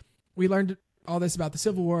 Because we learned all this about the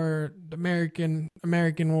Civil War, the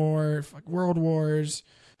American War, world wars,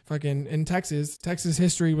 fucking in Texas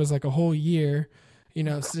history was like a whole year, you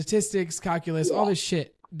know, statistics, calculus, all this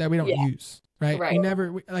shit that we don't use. Right. We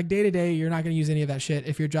never like day to day, you're not going to use any of that shit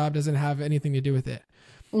if your job doesn't have anything to do with it.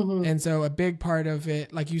 And so a big part of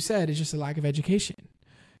it, like you said, is just a lack of education.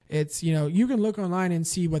 It's, you know, you can look online and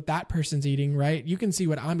see what that person's eating, right? You can see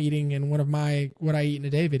what I'm eating in one of my, what I eat in a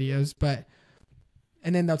day videos,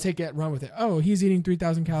 and then they'll take it, run with it. Oh, he's eating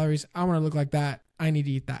 3,000 calories. I want to look like that. I need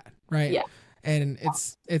to eat that. Right. Yeah. And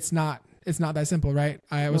it's not that simple, right?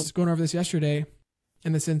 I was going over this yesterday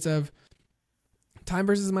in the sense of time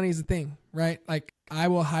versus money is a thing, right? Like I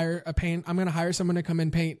will hire I'm going to hire someone to come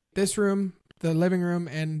and paint this room, the living room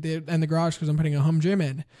and the garage because I'm putting a home gym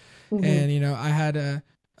in. And, you know, I had a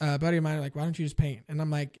a buddy of mine are like, why don't you just paint? And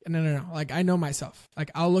I'm like, no. Like, I know myself.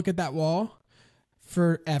 Like, I'll look at that wall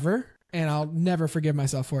forever and I'll never forgive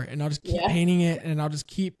myself for it. And I'll just keep painting it and I'll just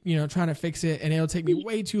keep, trying to fix it. And it'll take me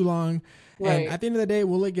way too long. Right. And at the end of the day,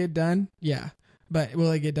 will it get done? Yeah. But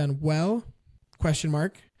will it get done well? Question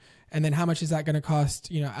mark. And then how much is that going to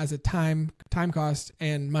cost, as a time cost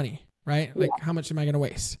and money, right? Like how much am I going to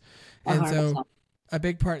waste? And 100%. So a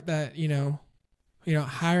big part that,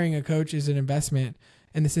 hiring a coach is an investment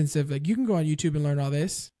in the sense of like, you can go on YouTube and learn all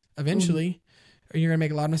this eventually, or you're going to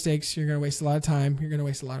make a lot of mistakes. You're going to waste a lot of time. You're going to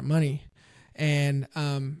waste a lot of money. And,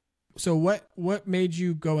 so what made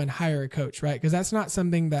you go and hire a coach, right? Because that's not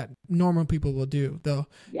something that normal people will do. They'll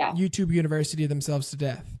YouTube University themselves to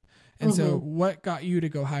death. And so what got you to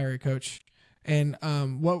go hire a coach? And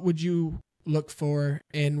what would you look for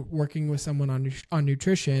in working with someone on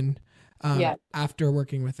nutrition after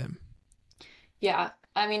working with them? Yeah.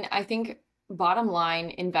 I mean, I think bottom line,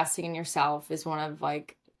 investing in yourself is one of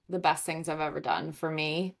like the best things I've ever done for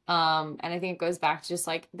me. And I think it goes back to just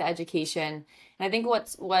like the education. And I think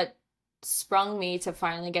what sprung me to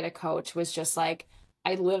finally get a coach was just like,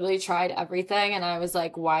 I literally tried everything and I was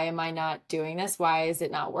like, why am I not doing this? Why is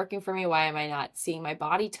it not working for me? Why am I not seeing my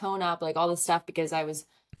body tone up? Like all this stuff, because I was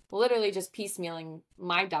literally just piecemealing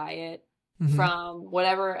my diet from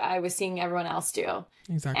whatever I was seeing everyone else do.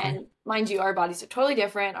 Exactly. And mind you, our bodies are totally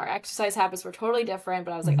different. Our exercise habits were totally different,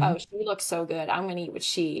 but I was like, oh, she looks so good. I'm going to eat what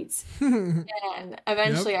she eats. And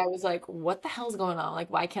eventually I was like, what the hell's going on? Like,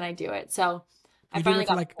 why can't I do it? So I finally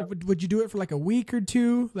got like, would you do it for like a week or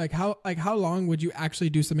two? Like how long would you actually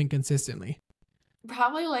do something consistently?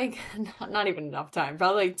 Probably like not even enough time,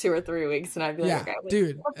 probably like 2 or 3 weeks. And I'd be like, okay,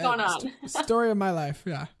 dude, what's going on? Story of my life.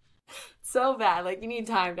 Yeah. So bad. Like you need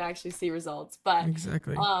time to actually see results. But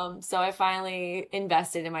exactly. So I finally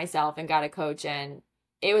invested in myself and got a coach, and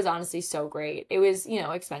it was honestly so great. It was,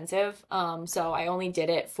 expensive. So I only did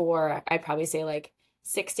it for, I'd probably say like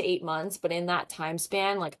 6 to 8 months. But in that time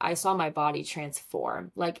span, like I saw my body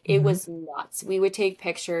transform. Like it was nuts. We would take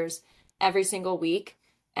pictures every single week,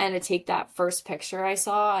 and to take that first picture I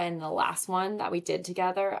saw and the last one that we did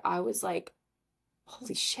together, I was like,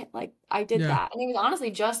 holy shit, like I did that. And it was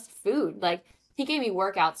honestly just food. Like he gave me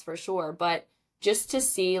workouts for sure, but just to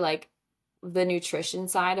see like the nutrition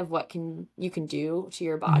side of what you can do to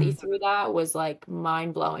your body through that was like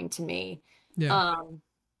mind blowing to me. Yeah.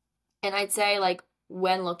 And I'd say like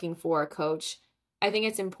when looking for a coach, I think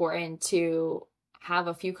it's important to have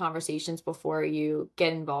a few conversations before you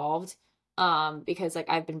get involved. Because like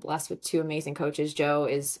I've been blessed with 2 amazing coaches. Joe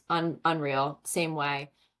is unreal, same way.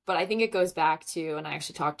 But I think it goes back to, and I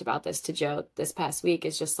actually talked about this to Joe this past week,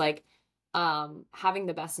 is just like having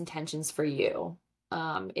the best intentions for you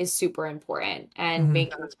is super important, and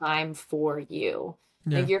making time for you.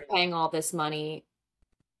 Yeah. Like you're paying all this money.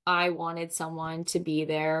 I wanted someone to be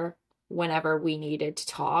there whenever we needed to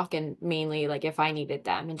talk, and mainly like if I needed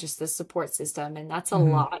them, and just the support system. And that's a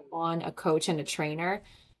lot on a coach and a trainer.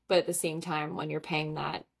 But at the same time, when you're paying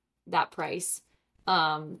that price,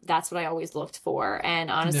 that's what I always looked for.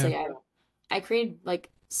 And honestly, I created like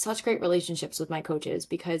such great relationships with my coaches,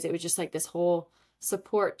 because it was just like this whole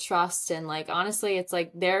support, trust, and like honestly, it's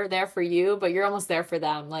like they're there for you, but you're almost there for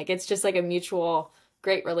them. Like it's just like a mutual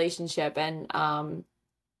great relationship. And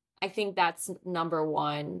I think that's number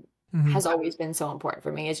one, has always been so important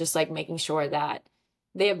for me. It's just like making sure that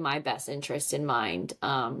they have my best interest in mind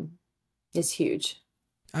is huge.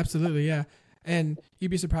 Absolutely. Yeah. And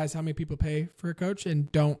you'd be surprised how many people pay for a coach and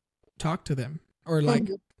don't talk to them, or like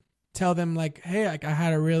tell them like, hey, like I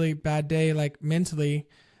had a really bad day, like mentally,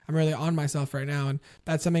 I'm really on myself right now. And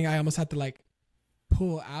that's something I almost had to like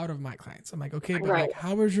pull out of my clients. I'm like, okay, but like,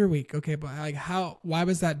 how was your week? Okay, but like why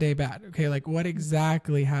was that day bad? Okay. Like what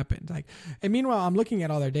exactly happened? Like, and meanwhile, I'm looking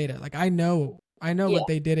at all their data. Like I know what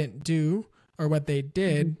they didn't do or what they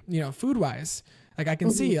did, food wise. Like I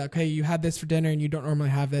can see, okay, you had this for dinner and you don't normally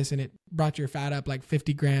have this, and it brought your fat up like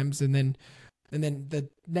 50 grams. And then the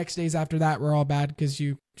next days after that were all bad because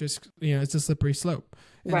you just, it's a slippery slope.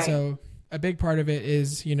 And so a big part of it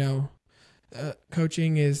is,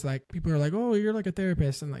 coaching is like, people are like, oh, you're like a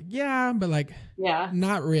therapist. I'm like, yeah, but like,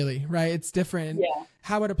 not really. Right. It's different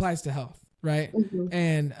how it applies to health. Right.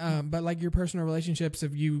 And, but like your personal relationships,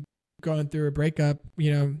 if you going through a breakup,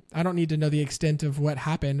 I don't need to know the extent of what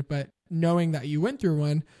happened, but knowing that you went through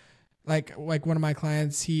one, like one of my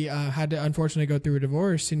clients, he had to unfortunately go through a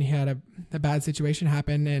divorce, and he had a bad situation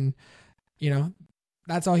happen, and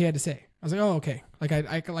that's all he had to say. I was like, oh, okay, like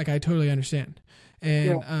I totally understand.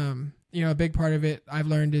 And a big part of it I've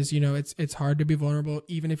learned is it's hard to be vulnerable,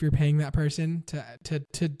 even if you're paying that person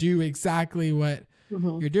to do exactly what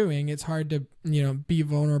you're doing, it's hard to, be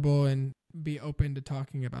vulnerable and be open to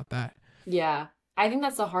talking about that. Yeah. I think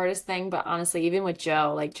that's the hardest thing, but honestly, even with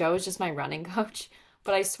Joe, like Joe is just my running coach,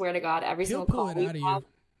 but I swear to God, every He'll single pull call it we out of have, you.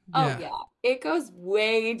 oh Yeah. yeah, it goes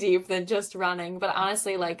way deep than just running. But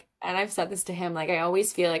honestly, like, and I've said this to him, like I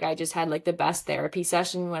always feel like I just had like the best therapy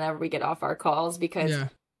session whenever we get off our calls, because Yeah.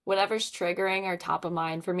 whatever's triggering or top of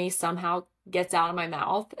mind for me somehow gets out of my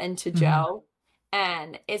mouth and to Mhm. Joe.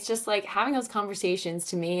 And it's just like having those conversations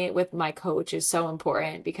to me with my coach is so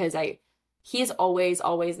important, because he is always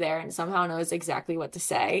there and somehow knows exactly what to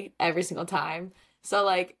say every single time. So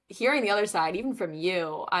like hearing the other side, even from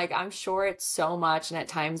you, I'm sure it's so much and at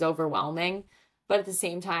times overwhelming, but at the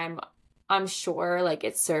same time, I'm sure like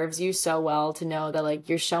it serves you so well to know that like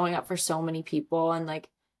you're showing up for so many people, and like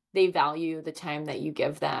they value the time that you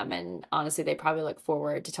give them. And honestly, they probably look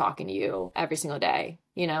forward to talking to you every single day,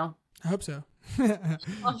 you know? I hope so.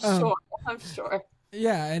 I'm sure. I'm sure.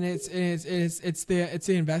 Yeah, and it's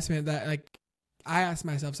the investment that, like, I ask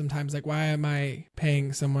myself sometimes, like, why am I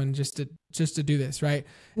paying someone just to do this, right?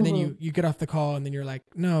 And then you get off the call and then you're like,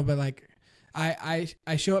 no, but like I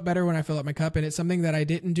show up better when I fill up my cup, and it's something that I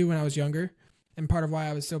didn't do when I was younger, and part of why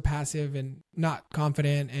I was so passive and not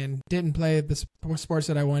confident and didn't play the sports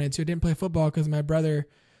that I wanted to. Didn't play football because my brother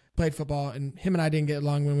played football and him and I didn't get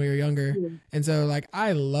along when we were younger. And so like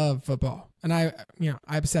I love football, and I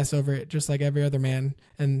obsess over it just like every other man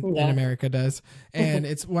in America does. And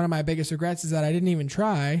it's one of my biggest regrets is that I didn't even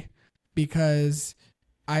try, because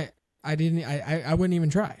I wouldn't even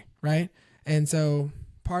try. Right. And so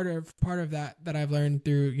part of that I've learned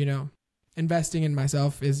through, investing in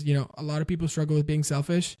myself is, a lot of people struggle with being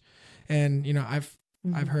selfish. And,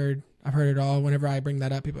 I've heard it all. Whenever I bring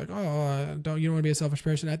that up, people are like, oh, you don't want to be a selfish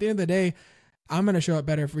person. At the end of the day, I'm going to show up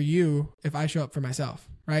better for you if I show up for myself.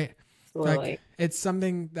 Right. Like, it's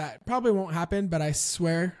something that probably won't happen, but I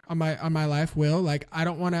swear on my life will. Like, I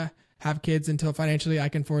don't want to have kids until financially I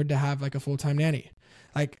can afford to have like a full-time nanny.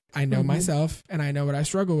 Like, I know myself and I know what I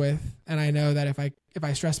struggle with. And I know that if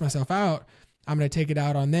I stress myself out, I'm going to take it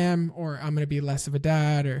out on them, or I'm going to be less of a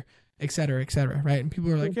dad, or et cetera, et cetera. Right. And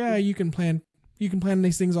people are like, yeah, you can plan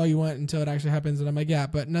these things all you want until it actually happens. And I'm like, yeah,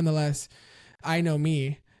 but nonetheless, I know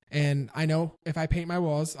me, and I know if I paint my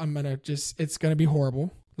walls, it's going to be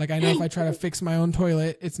horrible. Like, I know if I try to fix my own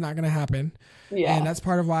toilet, it's not going to happen. Yeah. And that's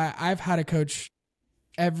part of why I've had a coach.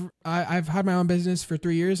 I've had my own business for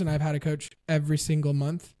 3 years, and I've had a coach every single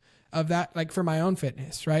month of that, like for my own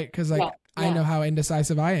fitness. Right. Cause like I know how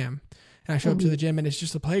indecisive I am, and I show up to the gym and it's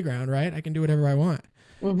just a playground, right? I can do whatever I want.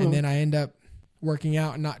 And then I end up working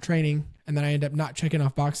out and not training. And then I end up not checking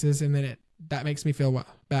off boxes. And then that makes me feel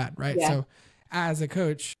bad. Right. Yeah. So as a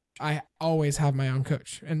coach, I always have my own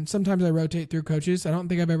coach, and sometimes I rotate through coaches. I don't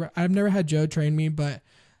think I've never had Joe train me, but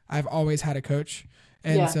I've always had a coach.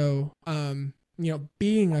 And so,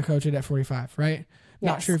 being a coach at F45, right? Yes.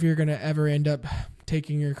 Not sure if you're going to ever end up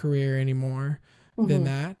taking your career anymore than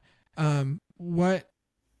that. What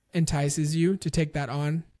entices you to take that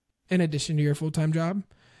on in addition to your full-time job?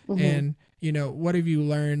 And, what have you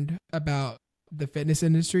learned about the fitness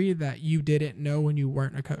industry that you didn't know when you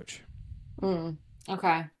weren't a coach?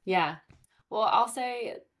 Okay. Yeah. Well, I'll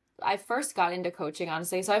say I first got into coaching,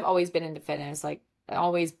 honestly. So I've always been into fitness. Like, I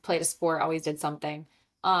always played a sport, always did something.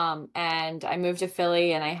 And I moved to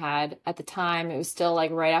Philly, and I had, at the time, it was still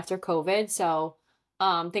like right after COVID. So,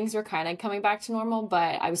 things were kind of coming back to normal,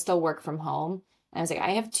 but I was still work from home. And I was like,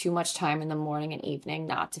 I have too much time in the morning and evening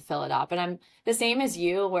not to fill it up. And I'm the same as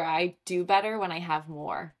you, where I do better when I have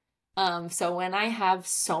more. So when I have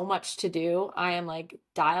so much to do, I am like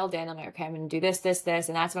dialed in. I'm like, okay, I'm going to do this.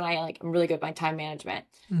 And that's when I'm really good at my time management.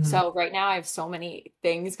 So right now I have so many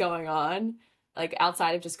things going on, like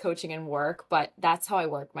outside of just coaching and work, but that's how I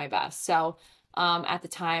work my best. So, at the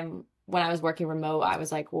time when I was working remote, I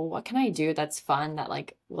was like, well, what can I do that's fun that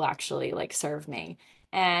like will actually like serve me?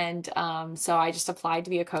 And, so I just applied to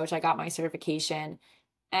be a coach. I got my certification,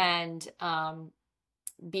 and,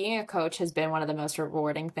 being a coach has been one of the most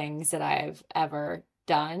rewarding things that I've ever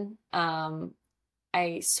done.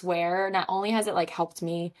 I swear, not only has it like helped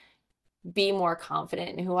me be more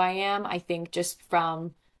confident in who I am, I think just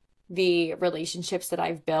from the relationships that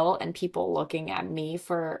I've built and people looking at me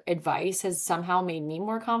for advice has somehow made me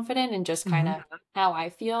more confident in just kind of how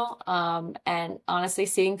I feel. And honestly,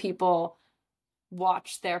 seeing people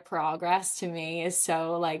watch their progress to me is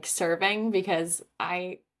so like serving, because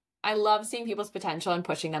I love seeing people's potential and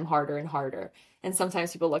pushing them harder and harder. And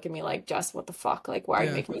sometimes people look at me like, Jess, what the fuck? Like, why are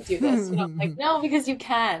you making me do this? Like, no, because you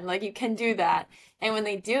can. Like, you can do that. And when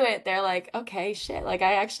they do it, they're like, okay, shit, like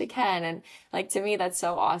I actually can. And like, to me, that's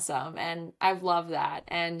so awesome. And I've loved that.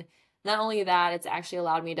 And not only that, it's actually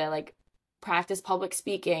allowed me to like practice public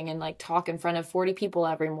speaking and like talk in front of 40 people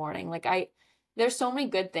every morning. Like there's so many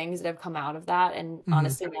good things that have come out of that, and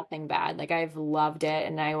honestly nothing bad. Like I've loved it,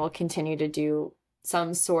 and I will continue to do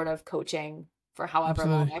some sort of coaching for however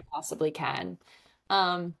long I possibly can.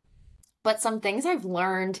 But some things I've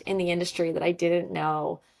learned in the industry that I didn't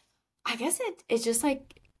know, I guess it's just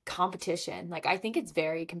like competition. Like I think it's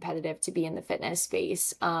very competitive to be in the fitness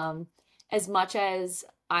space. As much as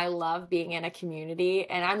I love being in a community,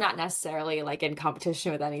 and I'm not necessarily like in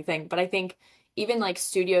competition with anything, but I think even like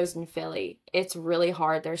studios in Philly, it's really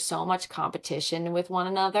hard. There's so much competition with one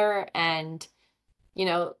another, and you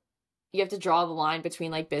know, you have to draw the line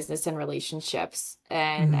between like business and relationships.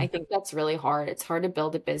 And I think that's really hard. It's hard to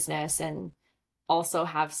build a business and also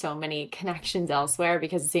have so many connections elsewhere,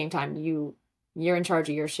 because at the same time you're in charge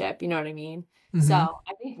of your ship, you know what I mean? So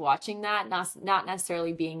I think watching that, not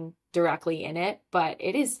necessarily being directly in it, but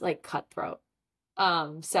it is like cutthroat.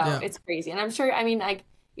 So it's crazy. And I'm sure, I mean, like,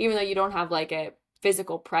 even though you don't have like a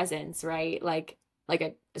physical presence, right? Like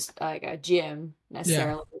a gym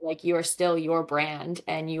necessarily, like you are still your brand,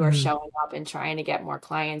 and you are showing up and trying to get more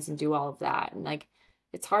clients and do all of that. And like,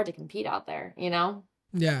 it's hard to compete out there, you know?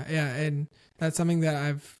 Yeah. And that's something that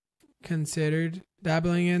I've considered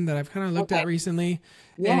dabbling in, that I've kind of looked at recently.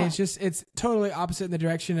 And it's totally opposite in the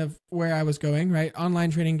direction of where I was going, right?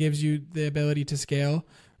 Online training gives you the ability to scale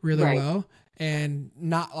really well and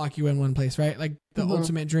not lock you in one place, right? Like the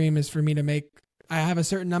ultimate dream is for me to I have a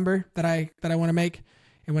certain number that I want to make.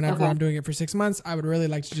 And whenever I'm doing it for 6 months, I would really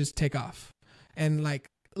like to just take off and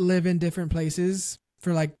like live in different places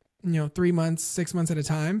for like, 3 months, 6 months at a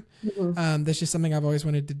time. That's just something I've always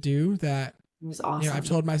wanted to do, that it was awesome. I've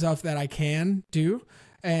told myself that I can do.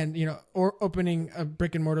 And, or opening a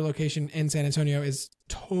brick and mortar location in San Antonio is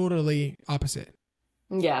totally opposite.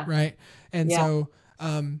 Yeah. Right. And so,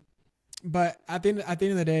 but at the end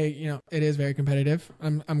of the day, it is very competitive.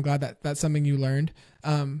 I'm glad that that's something you learned.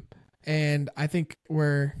 And I think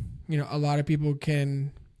where, a lot of people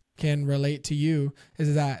can relate to you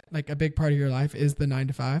is that like a big part of your life is the 9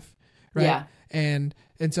 to 5. Right. Yeah. And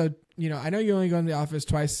so, I know you only go in the office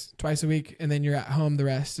twice a week, and then you're at home the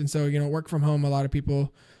rest. And so, work from home, a lot of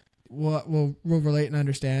people will relate and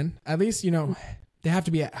understand. At least, they have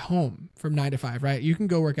to be at home from 9 to 5, right? You can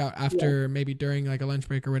go work out after, maybe during like a lunch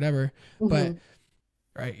break or whatever, but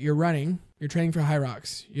right, you're training for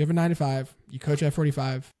Hyroxx. You have a 9 to 5, you coach at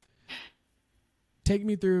 45. Take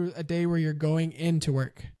me through a day where you're going into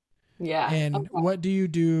work. Yeah. And what do you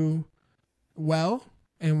do well,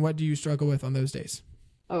 and what do you struggle with on those days?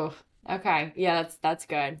 Oh, okay. Yeah, that's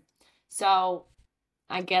good. So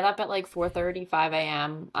I get up at like 4:30, 5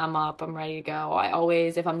 a.m. I'm up, I'm ready to go. I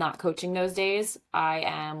always, if I'm not coaching those days, I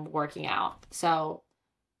am working out. So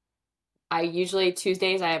I usually,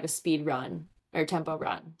 Tuesdays, I have a speed run or tempo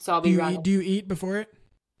run. So I'll be running. Do you eat before it?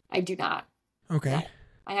 I do not. Okay.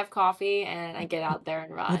 I have coffee and I get out there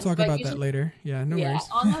and run. We'll talk about that later. Yeah, no worries.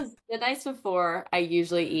 On the nights before, I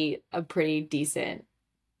usually eat a pretty decent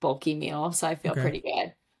bulky meal, so I feel pretty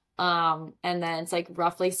good. And then it's like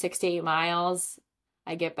roughly 6 to 8 miles.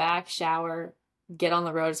 I get back, shower, get on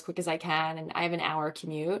the road as quick as I can, and I have an hour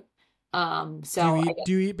commute. So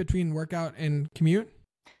do you eat between workout and commute?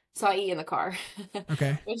 So I eat in the car.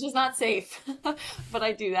 Okay. Which is not safe, but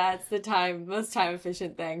I do that. It's the most time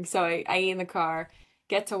efficient thing. So I eat in the car,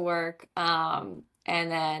 get to work, and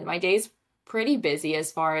then my day's pretty busy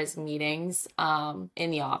as far as meetings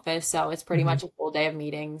in the office. So it's pretty much a full day of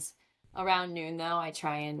meetings. Around noon, though, I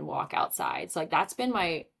try and walk outside. So like that's been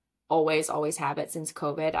my always habit since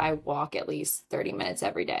COVID. I walk at least 30 minutes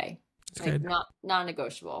every day. That's good. Not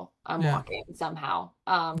non-negotiable. I'm walking somehow.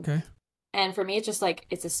 Okay. And for me, it's just like,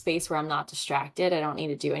 it's a space where I'm not distracted. I don't need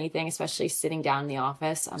to do anything, especially sitting down in the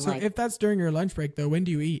office. So if that's during your lunch break, though, when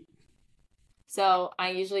do you eat? So I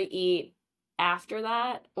usually eat after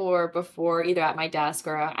that or before, either at my desk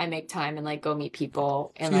or I make time and like go meet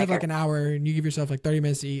people. And so you have like an hour and you give yourself like 30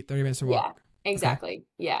 minutes to eat, 30 minutes to walk. Yeah, exactly. Okay.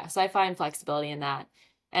 Yeah. So I find flexibility in that.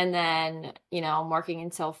 And then, I'm working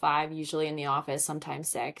until 5, usually in the office, sometimes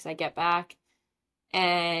 6. I get back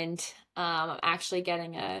and I'm actually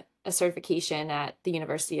getting a certification at the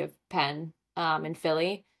University of Penn in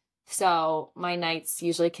Philly. So my nights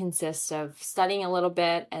usually consist of studying a little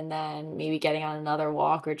bit and then maybe getting on another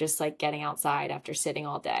walk or just like getting outside after sitting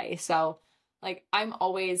all day. So like I'm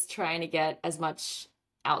always trying to get as much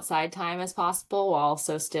outside time as possible while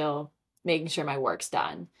also still making sure my work's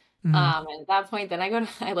done. And at that point, then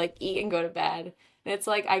I like eat and go to bed. And it's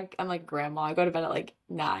like, I'm like grandma, I go to bed at like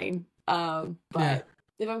 9. But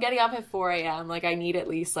if I'm getting up at 4 a.m., like I need at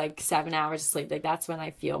least like 7 hours of sleep. Like that's when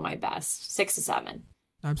I feel my best, 6 to 7.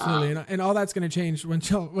 Absolutely. And all that's going to change once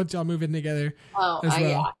y'all move in together as well.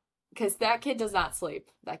 Yeah. Because that kid does not sleep.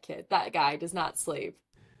 That guy does not sleep.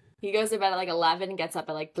 He goes to bed at like 11 and gets up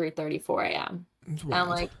at like 3:30, 4 a.m. It's And I'm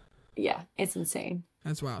wild. like, yeah, it's insane.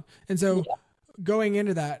 That's wild. And so going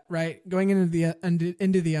into that, right? Going into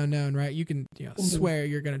the unknown, right? You can swear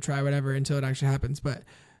you're going to try whatever until it actually happens. But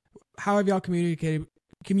how have y'all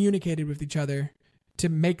communicated with each other to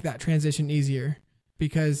make that transition easier?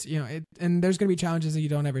 Because and there's going to be challenges that you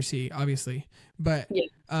don't ever see, obviously. But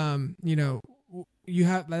you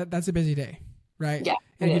have that's a busy day, right? Yeah.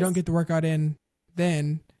 And if you don't get the workout in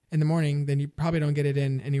then in the morning, then you probably don't get it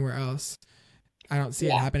in anywhere else. I don't see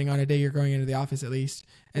it happening on a day you're going into the office at least.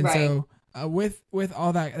 And so with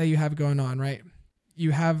all that you have going on, right?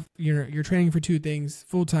 You have you're training for two things: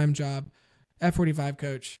 full-time job, F45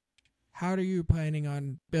 coach. How are you planning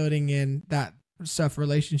on building in that stuff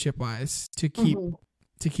relationship wise to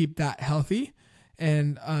keep that healthy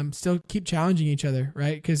and still keep challenging each other,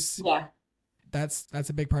 right? Because that's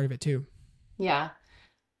a big part of it too. Yeah.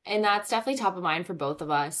 And that's definitely top of mind for both of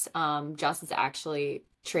us. Jess is actually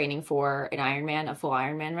training for an Ironman, a full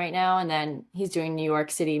Ironman right now. And then he's doing New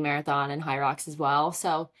York City Marathon and Hyroxx as well.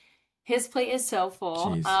 So his plate is so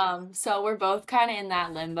full. So we're both kind of in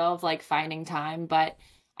that limbo of like finding time. But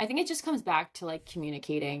I think it just comes back to like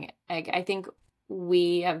communicating. Like, I think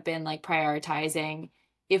we have been like prioritizing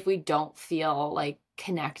if we don't feel like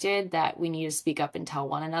connected that we need to speak up and tell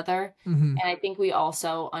one another. And I think we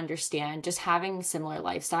also understand just having similar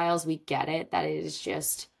lifestyles. We get it, that it is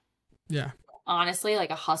just honestly like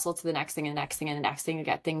a hustle to the next thing and the next thing and the next thing to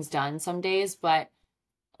get things done some days. But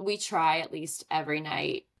we try at least every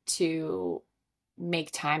night to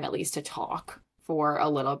make time at least to talk for a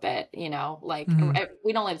little bit, like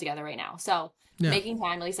we don't live together right now. So making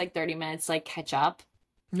time at least like 30 minutes, like catch up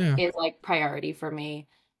is like priority for me.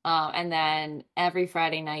 And then every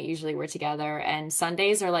Friday night, usually we're together, and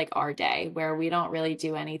Sundays are like our day where we don't really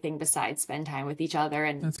do anything besides spend time with each other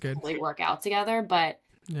and really work out together. But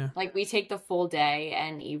like we take the full day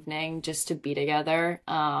and evening just to be together,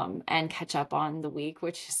 and catch up on the week,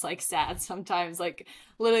 which is like sad sometimes, like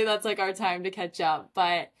literally that's like our time to catch up.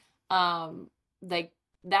 But, like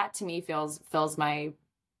that to me fills my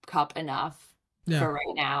cup enough for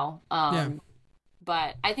right now.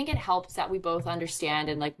 But I think it helps that we both understand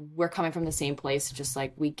and like we're coming from the same place. Just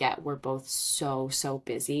like we're both so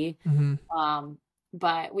busy.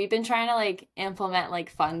 But we've been trying to like implement like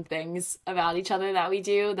fun things about each other that we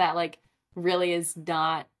do that like really is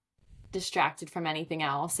not distracted from anything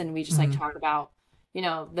else. And we just like talk about,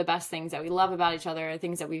 the best things that we love about each other,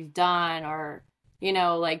 things that we've done, or,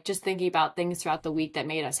 like just thinking about things throughout the week that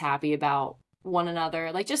made us happy about one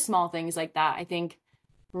another. Like just small things like that, I think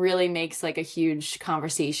really makes like a huge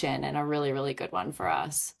conversation and a really, really good one for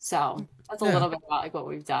us. So that's a little bit about like what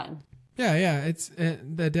we've done. It's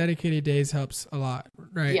the dedicated days helps a lot,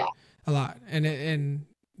 right? A lot. And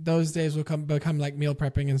those days will become like meal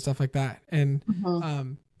prepping and stuff like that. And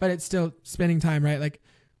but it's still spending time, right? Like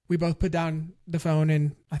we both put down the phone,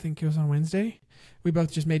 and I think it was on Wednesday, we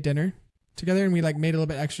both just made dinner together, and we like made a little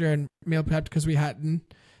bit extra and meal prepped because we hadn't,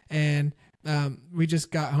 and we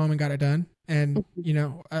just got home and got it done. And,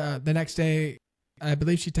 the next day, I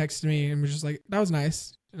believe she texted me and was just like, that was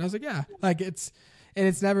nice. And I was like, yeah, like it's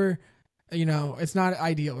never, it's not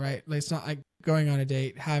ideal, right? Like it's not like going on a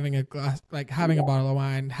date, having a glass, like having a bottle of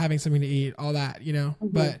wine, having something to eat, all that,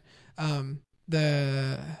 but,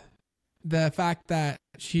 the fact that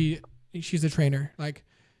she's a trainer, like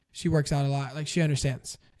she works out a lot, like she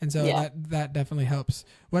understands. And so that definitely helps.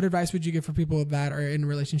 What advice would you give for people that are in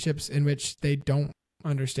relationships in which they don't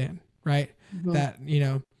understand? Right. That,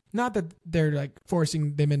 not that they're like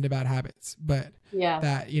forcing them into bad habits, but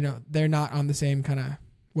that, they're not on the same kind of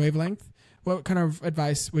wavelength. What kind of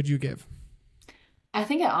advice would you give? I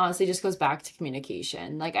think it honestly just goes back to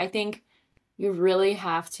communication. Like, I think you really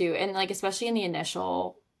have to, and like, especially in the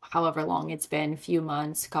initial, however long it's been, few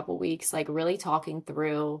months, couple weeks, like really talking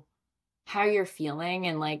through how you're feeling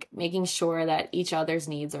and like making sure that each other's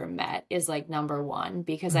needs are met is like number one,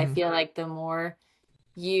 because I feel like the more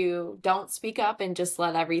you don't speak up and just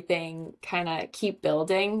let everything kind of keep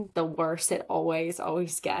building, the worse it always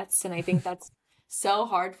gets. And I think that's so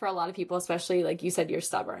hard for a lot of people, especially like you said, you're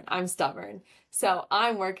stubborn. I'm stubborn. So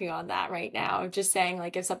I'm working on that right now. Just saying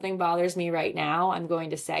like, if something bothers me right now, I'm going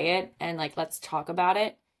to say it and like, let's talk about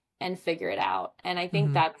it and figure it out. And I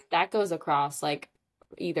think that goes across like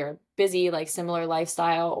either busy, like similar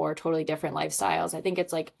lifestyle or totally different lifestyles. I think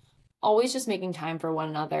it's like always just making time for one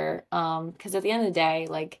another. Because at the end of the day,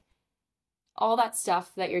 like all that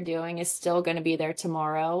stuff that you're doing is still going to be there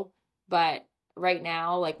tomorrow. But right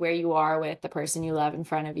now, like where you are with the person you love in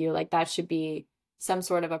front of you, like that should be some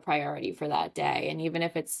sort of a priority for that day. And even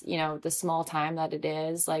if it's, you know, the small time that it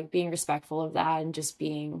is, like being respectful of that and just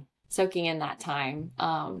being soaking in that time.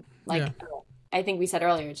 Like I think we said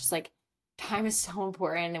earlier, just like time is so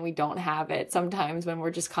important and we don't have it sometimes when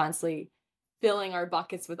we're just constantly filling our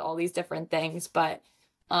buckets with all these different things. But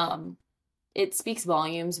it speaks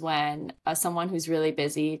volumes when someone who's really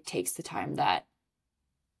busy takes the time that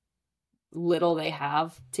little they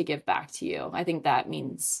have to give back to you. I think that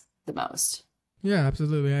means the most. Yeah,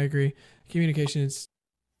 absolutely. I agree. Communication is,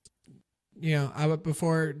 you know,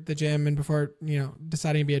 before the gym and before, you know,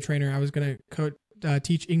 deciding to be a trainer, I was going to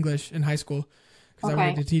teach English in high school because I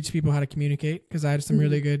wanted to teach people how to communicate, because I had some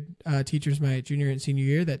really good teachers my junior and senior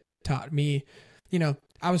year that taught me, you know,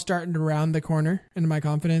 I was starting to round the corner into my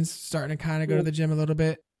confidence, starting to kind of go to the gym a little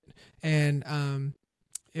bit. And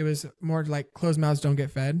it was more like closed mouths don't get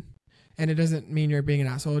fed. And it doesn't mean you're being an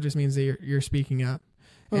asshole. It just means that you're speaking up.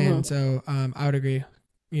 And so I would agree,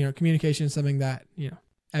 you know, communication is something that, you know,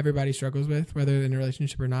 everybody struggles with, whether in a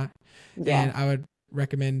relationship or not. Yeah. And I would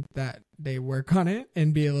recommend that they work on it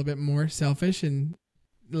and be a little bit more selfish and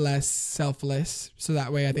less selfless. So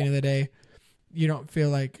that way, at the end of the day, you don't feel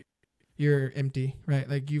like you're empty, right?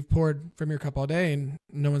 Like you've poured from your cup all day and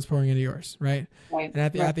no one's pouring into yours, right? And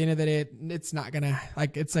at the end of the day, it's not going to,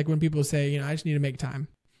 like, it's like when people say, you know, I just need to make time.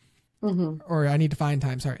 Or I need to find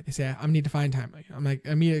time. Sorry. They say, I need to find time. I'm like,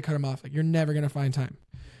 immediately cut them off. Like, you're never going to find time.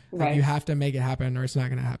 Like, you have to make it happen or it's not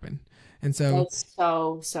going to happen. And so that's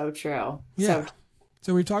so true. Yeah.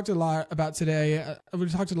 So we've talked a lot about today.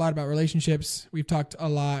 We've talked a lot about relationships. We've talked a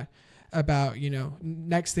lot about, you know,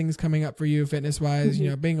 next things coming up for you fitness wise, you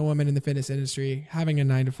know, being a woman in the fitness industry, having a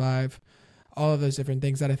 9-to-5, all of those different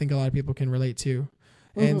things that I think a lot of people can relate to.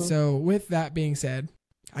 And so with that being said,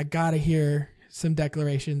 I got to hear some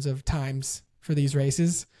declarations of times for these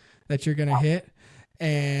races that you're going to hit.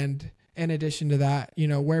 And in addition to that, you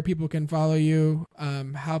know, where people can follow you,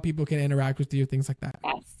 how people can interact with you, things like that.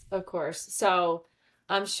 Yes, of course. So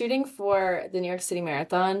I'm shooting for the New York City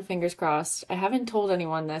Marathon, fingers crossed. I haven't told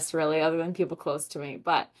anyone this really other than people close to me,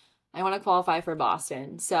 but I want to qualify for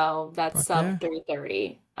Boston. So that's sub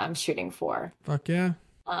 3:30 I'm shooting for. Fuck yeah.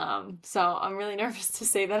 So I'm really nervous to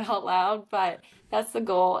say that out loud, but that's the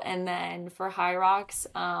goal. And then for Hyroxx,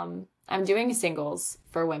 I'm doing singles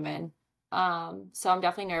for women. So I'm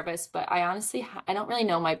definitely nervous, but I honestly, I don't really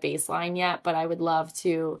know my baseline yet, but I'd love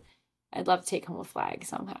to take home a flag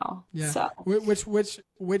somehow. Yeah. So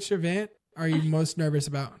which event are you most nervous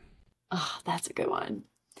about? Oh, that's a good one.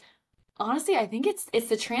 Honestly, I think it's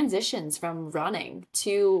the transitions from running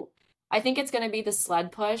to, I think it's going to be the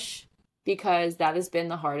sled push, because that has been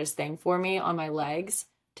the hardest thing for me on my legs,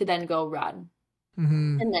 to then go run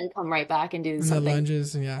and then come right back and do something. The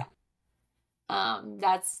lunges. Yeah.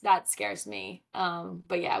 That scares me.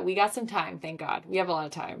 But yeah, we got some time. Thank God. We have a lot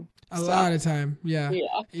of time. A lot of time. Yeah.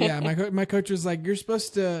 Yeah. My coach was like,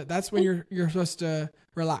 that's when you're supposed to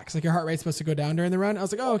relax. Like your heart rate's supposed to go down during the run. I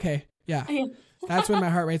was like, oh, okay. Yeah. That's when my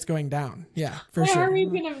heart rate's going down. Yeah, for sure. My heart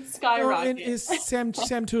rate's gonna skyrocket. Well, and is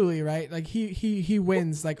Sam Tooley, right? Like he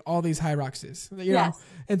wins like all these Hyroxxes, you know?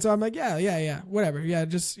 And so I'm like, yeah, whatever. Yeah,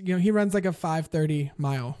 just, you know, he runs like a 5:30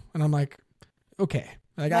 mile. And I'm like, okay.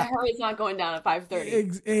 Like, my heart rate's not going down at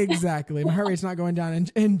 5:30. Exactly. My heart rate's not going down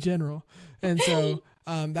in general. And so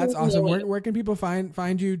that's awesome. Where can people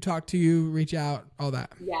find you, talk to you, reach out, all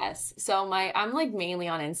that? Yes. So I'm like mainly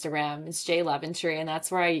on Instagram. It's Leventry, and that's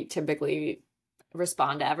where I typically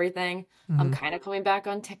respond to everything. I'm kind of coming back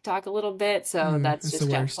on TikTok a little bit, so that's just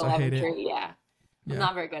Leventry. Yeah. I'm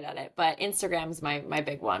not very good at it, but Instagram's my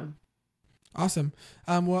big one. Awesome.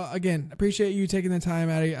 Well, again, appreciate you taking the time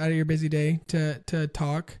out of your busy day to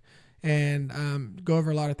talk and go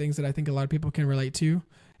over a lot of things that I think a lot of people can relate to.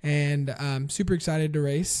 And super excited to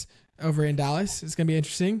race over in Dallas. It's going to be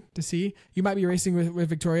interesting to see. You might be racing with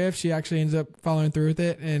Victoria if she actually ends up following through with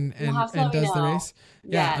it and does the race.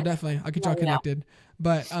 Yeah, I'll get y'all connected.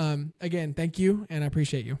 But again, thank you, and I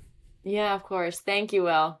appreciate you. Yeah, of course. Thank you,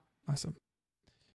 Will. Awesome.